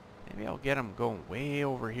 Maybe I'll get him going way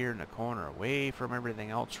over here in the corner, away from everything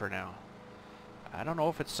else for now. I don't know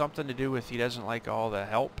if it's something to do with he doesn't like all the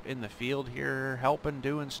help in the field here, helping,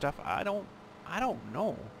 doing stuff. I don't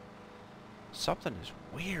know. Something is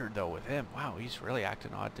weird though with him. Wow, he's really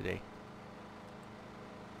acting odd today.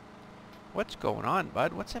 What's going on,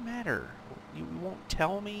 bud? What's the matter? You won't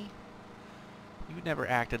tell me? You never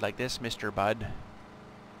acted like this, Mr. Bud.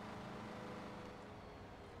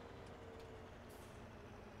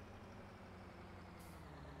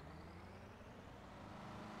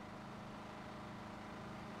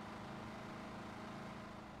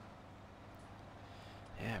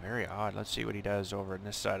 Yeah, very odd. Let's see what he does over on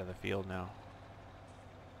this side of the field now.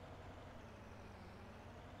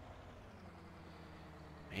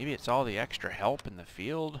 Maybe it's all the extra help in the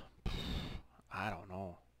field. I don't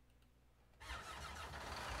know.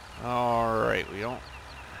 Alright, I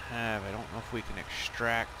don't know if we can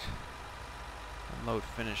extract, unload,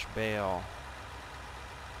 finish bale.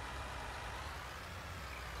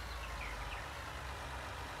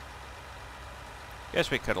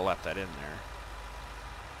 Guess we could have left that in there.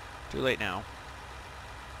 Too late now.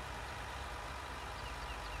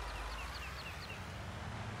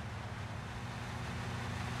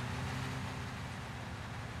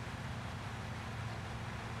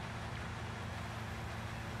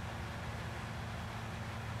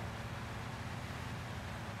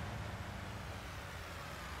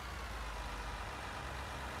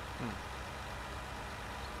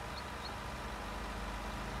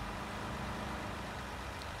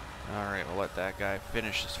 Alright, we'll let that guy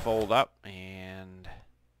finish his fold up, and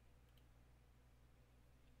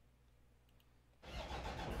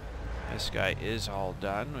this guy is all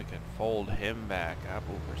done. We can fold him back up.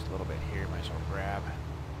 Oh, there's a little bit here, might as well grab.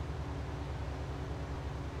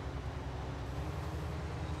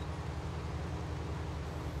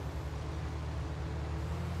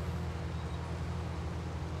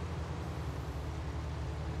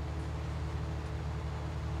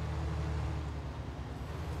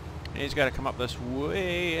 He's got to come up this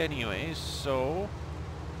way anyways, so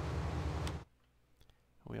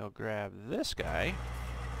we'll grab this guy.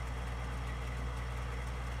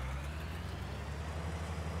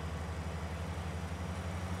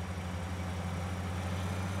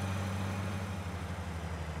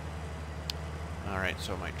 Alright,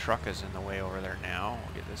 so my truck is in the way over there now.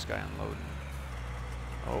 We'll get this guy unloading.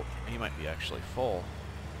 Oh, he might be actually full.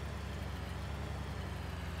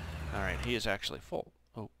 Alright, he is actually full.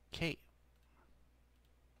 Okay.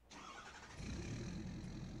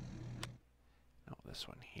 Oh, this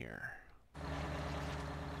one here.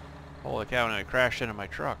 Holy cow, and I crashed into my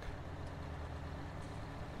truck.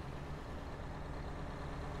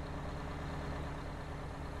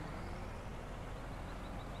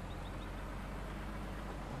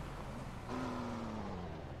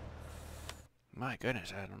 My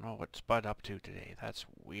goodness, I don't know what Spud up to today. That's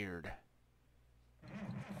weird.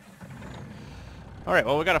 Alright,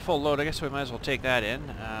 well we got a full load. I guess we might as well take that in.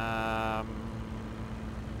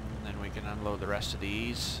 Then we can unload the rest of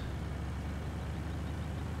these.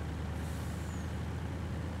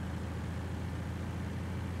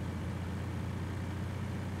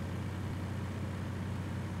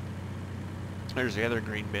 There's the other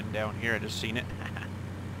green bin down here. I just seen it.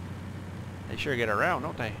 They sure get around,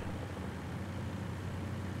 don't they?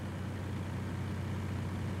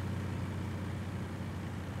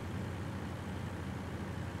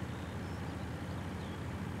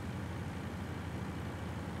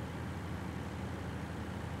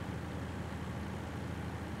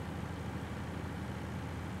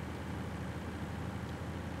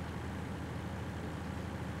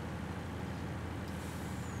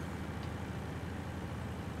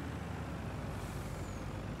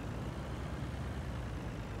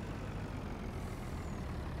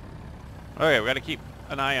 Okay, we got to keep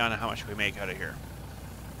an eye on how much we make out of here.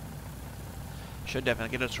 Should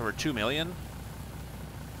definitely get us over 2 million.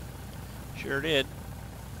 Sure did.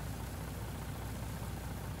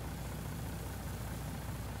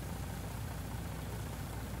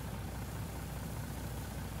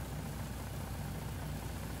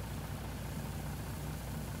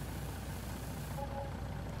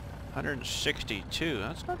 $162.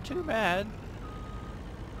 That's not too bad.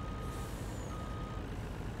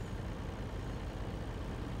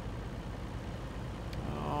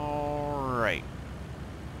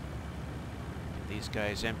 These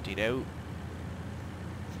guys emptied out.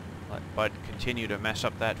 Let Bud continue to mess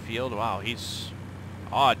up that field. Wow, he's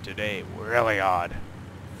odd today. Really odd.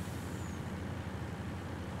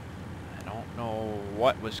 I don't know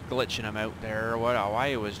what was glitching him out there, why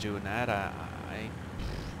he was doing that.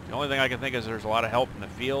 The only thing I can think is there's a lot of help in the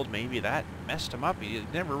field. Maybe that messed him up. He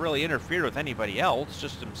never really interfered with anybody else,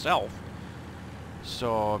 just himself.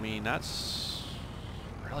 So, I mean, that's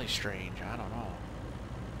really strange. I don't know.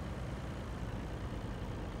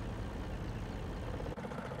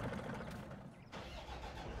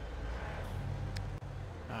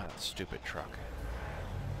 Stupid truck.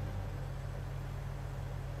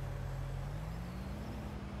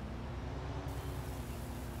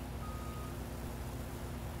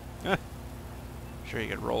 Sure, you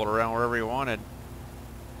could roll it around wherever you wanted.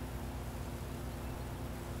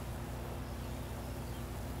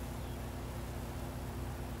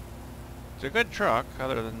 It's a good truck,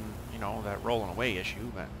 other than, you know, that rolling away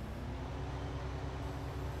issue, but...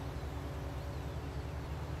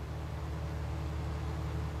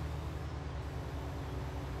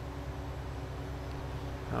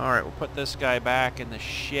 Alright, we'll put this guy back in the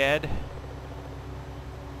shed.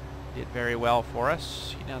 Did very well for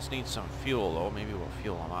us. He does need some fuel, though. Maybe we'll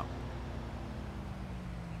fuel him up.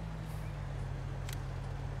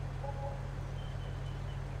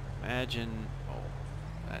 Imagine... Oh,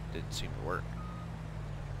 that didn't seem to work.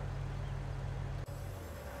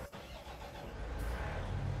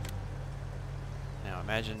 Now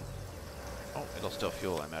imagine... Oh, it'll still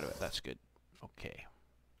fuel him out of it. That's good. Okay.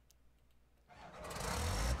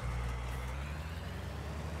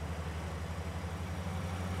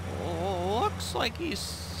 Looks like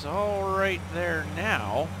he's all right there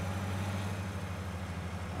now.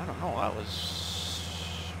 I don't know, that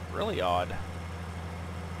was really odd.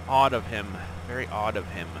 Odd of him. Very odd of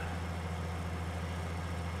him.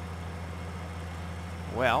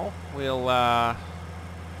 Well, we'll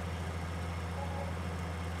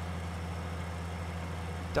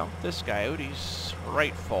dump this guy out. He's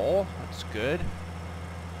right full. That's good.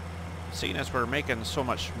 Seeing as we're making so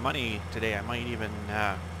much money today, I might even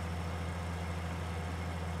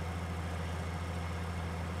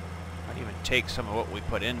take some of what we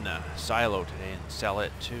put in the silo today and sell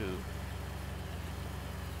it too.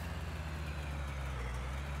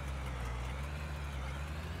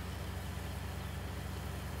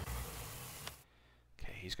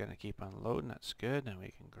 he's going to keep unloading. That's good. Then we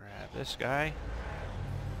can grab this guy.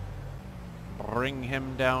 Bring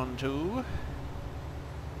him down too.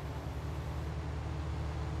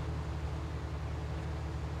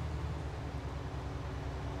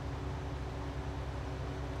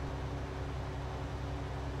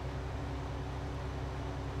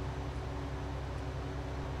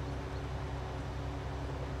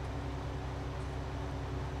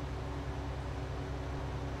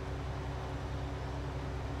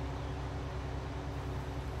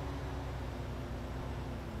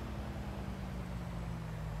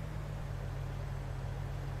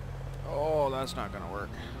 That's not going to work.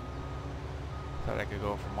 Thought I could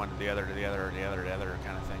go from one to the other to the other, or the other to the other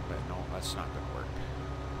kind of thing, but no, that's not going to work.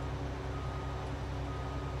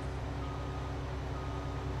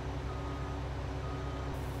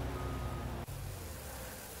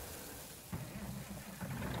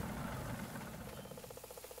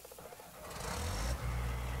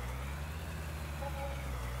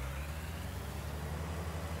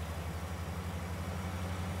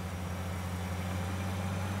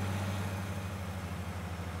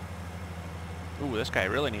 Ooh, this guy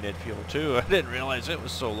really needed fuel too. I didn't realize it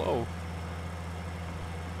was so low.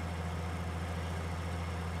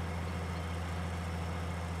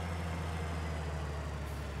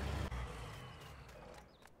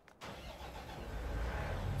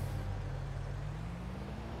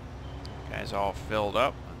 Guy's all filled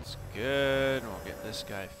up. That's good. We'll get this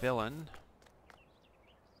guy filling.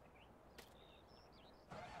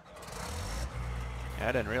 Yeah,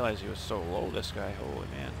 I didn't realize he was so low, this guy. Holy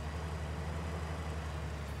man.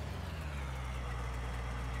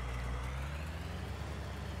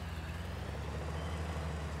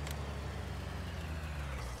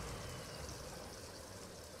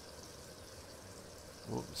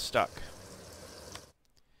 Ooh, stuck.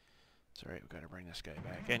 It's alright, we've got to bring this guy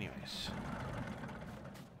back anyways.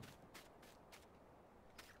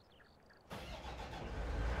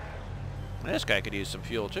 This guy could use some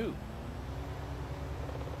fuel too.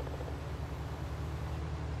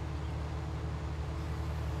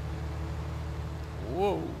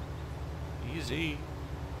 Whoa. Easy.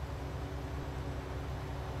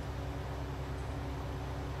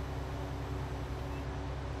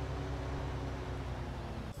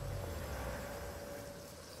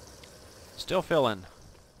 Still filling.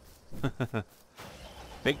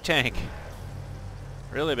 Big tank.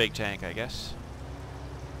 Really big tank, I guess.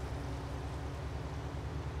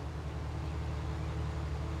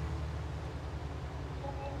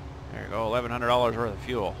 There you go, $1,100 worth of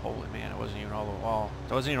fuel. Holy man, it wasn't even all the wall.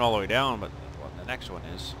 It wasn't even all the way down, but what the next one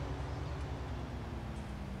is.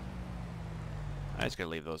 I just gotta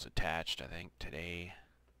leave those attached, I think, today.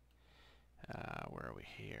 Where are we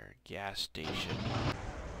here? Gas station.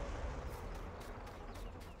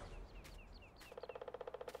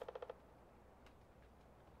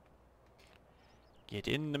 Get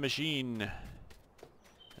in the machine.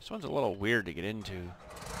 This one's a little weird to get into.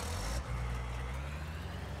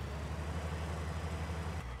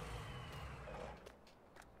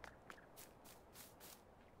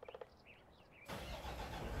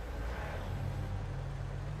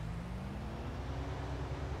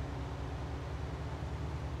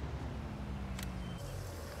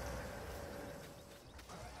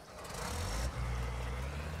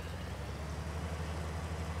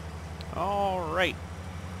 All right.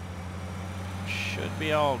 Should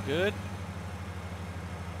be all good.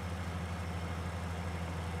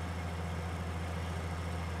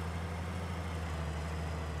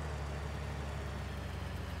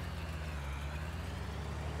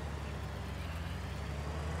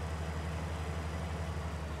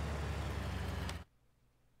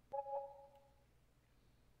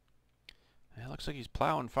 It looks like he's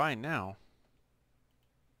plowing fine now.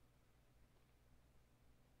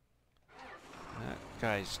 That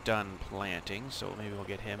guy's done planting, so maybe we'll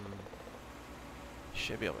get him.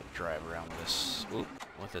 Should be able to drive around with this,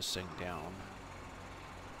 with this thing down.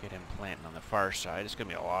 Get him planting on the far side. It's gonna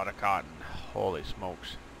be a lot of cotton. Holy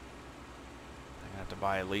smokes! I'm gonna have to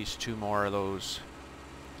buy at least two more of those.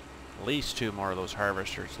 At least two more of those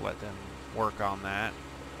harvesters to let them work on that.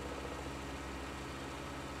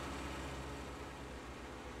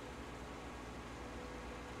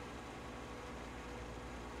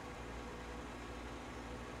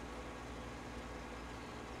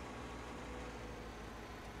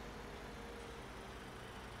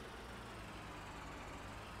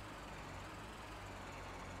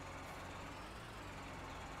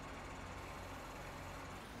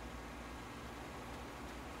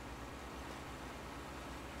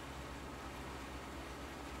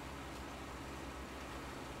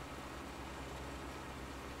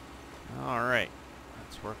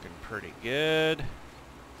 That's working pretty good.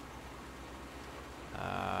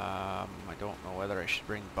 I don't know whether I should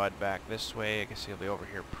bring Bud back this way. I guess he'll be over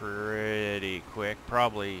here pretty quick.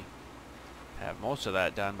 Probably have most of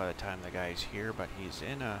that done by the time the guy's here, but he's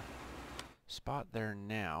in a spot there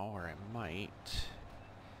now where I might...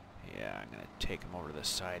 Yeah, I'm going to take him over to this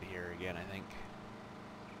side here again, I think.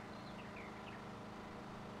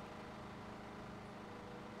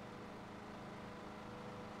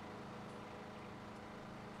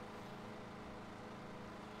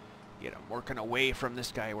 Get him working away from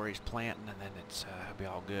this guy where he's planting, and then it's it'll be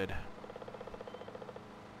all good.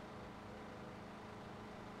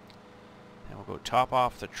 And we'll go top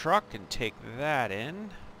off the truck and take that in.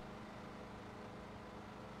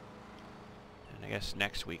 And I guess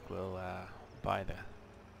next week we'll buy the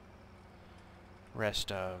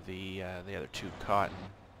rest of the other two cotton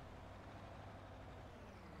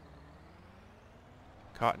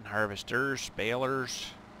harvesters, balers.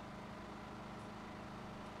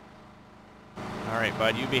 All right,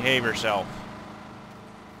 bud, you behave yourself.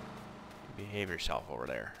 You behave yourself over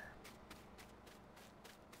there.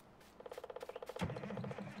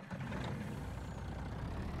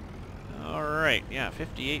 All right, yeah,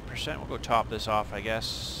 58%. We'll go top this off, I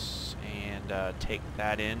guess, and take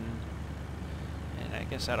that in. And I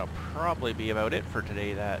guess that'll probably be about it for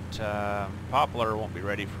today. That poplar won't be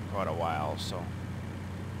ready for quite a while, so...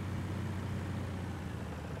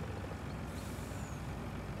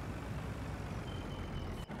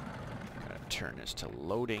 Turn this to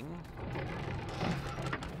loading.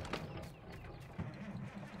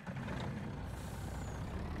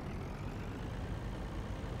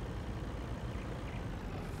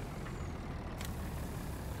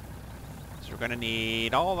 So we're going to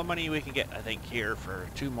need all the money we can get, I think, here for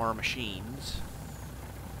 2 more machines.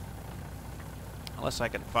 Unless I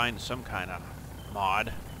can find some kind of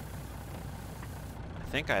mod. I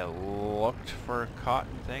think I looked for a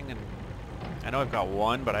cotton thing, and I know I've got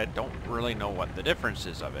one, but I don't really know what the difference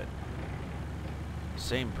is of it.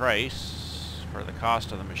 Same price for the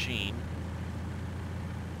cost of the machine.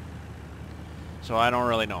 So I don't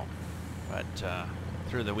really know. But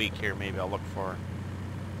through the week here, maybe I'll look for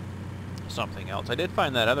something else. I did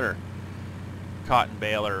find that other cotton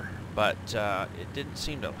baler, but it didn't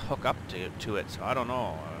seem to hook up to it, so I don't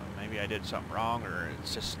know. Maybe I did something wrong, or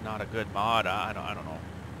it's just not a good mod. I don't know.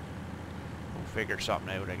 We'll figure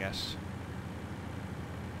something out, I guess.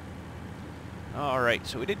 Alright,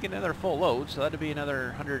 so we did get another full load, so that'd be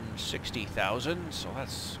another 160,000, so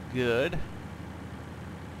that's good.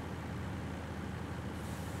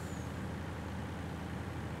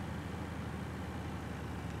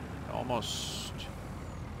 Almost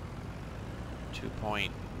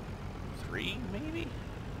 2.3 maybe?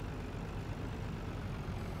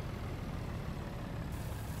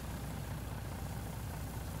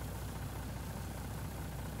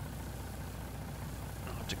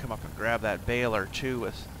 To come up and grab that baler too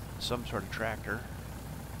with some sort of tractor.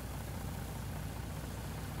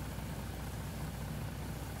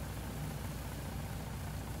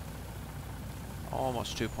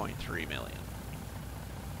 Almost 2.3 million.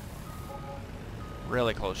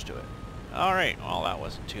 Really close to it. Alright, well, that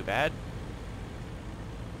wasn't too bad.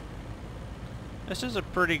 This is a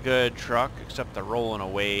pretty good truck, except the rolling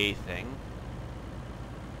away thing.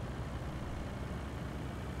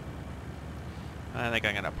 I think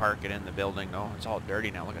I'm going to park it in the building. No, it's all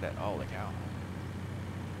dirty now. Look at that. Holy cow.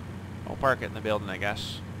 I'll park it in the building, I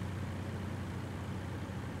guess.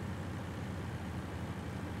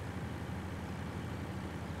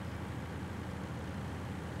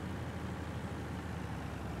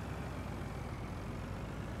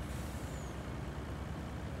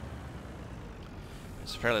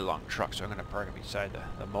 It's a fairly long truck, so I'm going to park it beside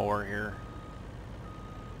the mower here.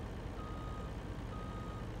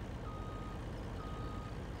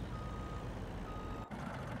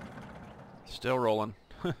 Still rolling.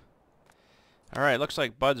 Alright, looks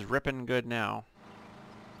like Bud's ripping good now.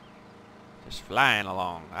 Just flying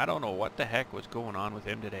along. I don't know what the heck was going on with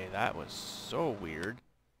him today. That was so weird.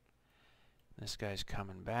 This guy's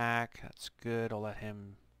coming back. That's good. I'll let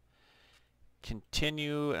him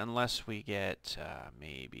continue unless we get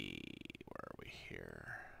maybe... Where are we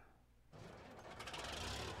here?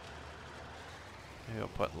 Maybe we'll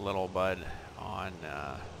put little Bud on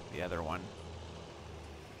the other one.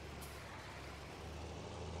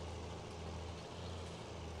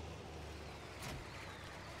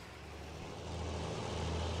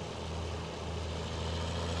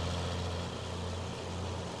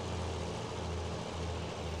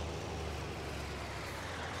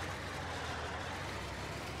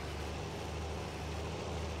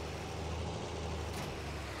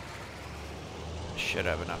 should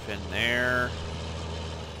have enough in there.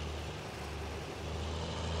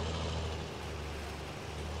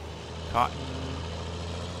 Cotton.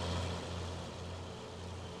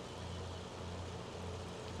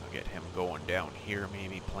 I'll get him going down here,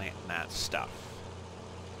 maybe planting that stuff.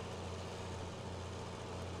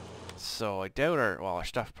 So I doubt our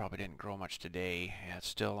stuff probably didn't grow much today. Yeah, it's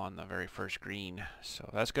still on the very first green, so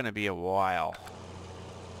that's going to be a while.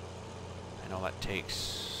 I know that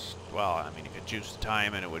takes, well, I mean, you could juice the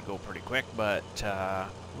time and it would go pretty quick, but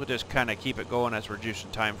we'll just kind of keep it going as we're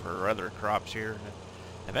juicing time for our other crops here, and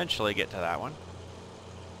eventually get to that one.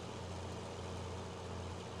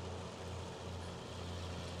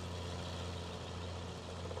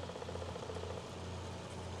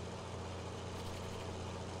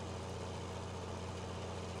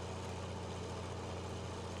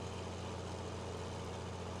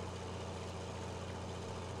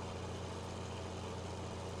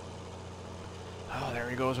 Oh, there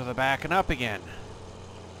he goes with the backing up again.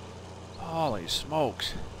 Holy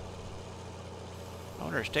smokes. I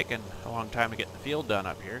wonder it's taking a long time to get the field done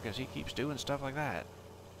up here because he keeps doing stuff like that.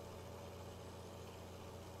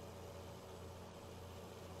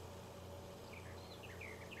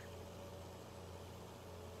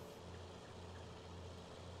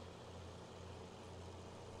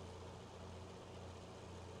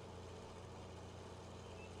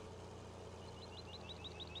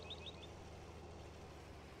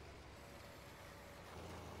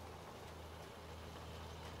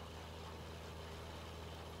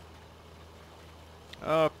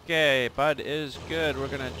 Okay, Bud is good. We're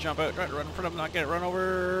gonna jump out, try to run in front of him, not get it run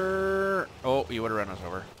over. Oh, you would have run us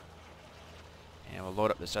over. And we'll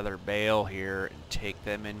load up this other bale here and take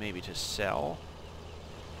them in maybe to sell.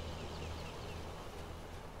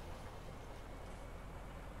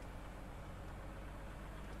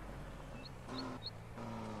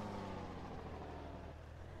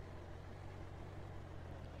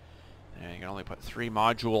 And you can only put 3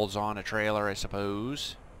 modules on a trailer, I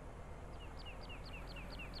suppose.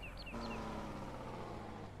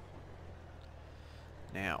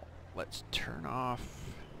 Now, let's turn off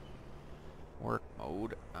work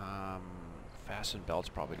mode. Fasten belts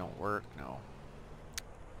probably don't work, no.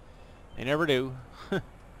 They never do.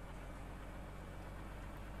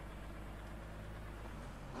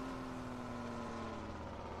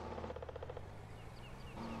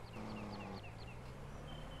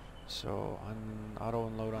 So, auto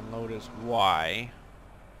unload is Y.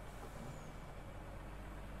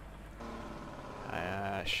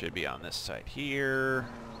 Should be on this side here.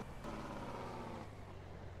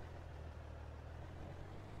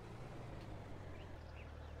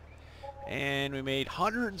 And we made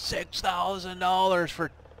 $106,000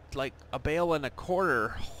 for like a bale and a quarter.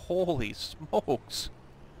 Holy smokes.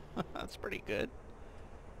 That's pretty good.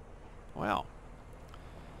 Well,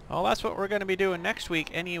 that's what we're going to be doing next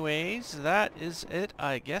week anyways. That is it,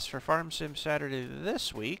 I guess, for Farm Sim Saturday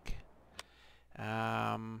this week.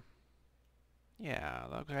 Yeah,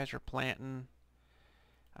 those guys are planting.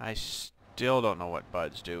 I still don't know what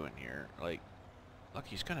Bud's doing here. Like, look,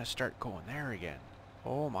 he's going to start going there again.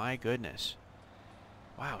 Oh my goodness.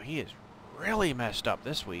 Wow, he is really messed up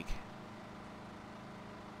this week.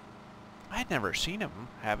 I'd never seen him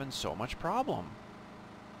having so much problem.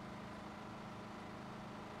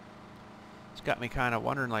 It's got me kind of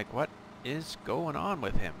wondering, like, what is going on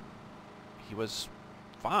with him? He was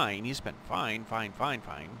fine. He's been fine.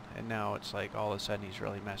 And now it's like all of a sudden he's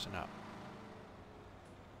really messing up.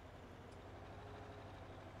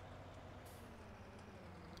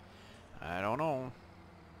 I don't know.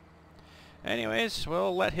 Anyways,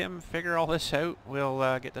 we'll let him figure all this out.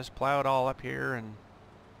 We'll get this plowed all up here and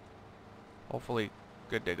hopefully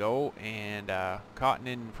good to go, and cotton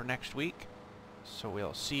in for next week. So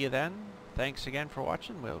we'll see you then. Thanks again for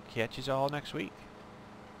watching. We'll catch you all next week.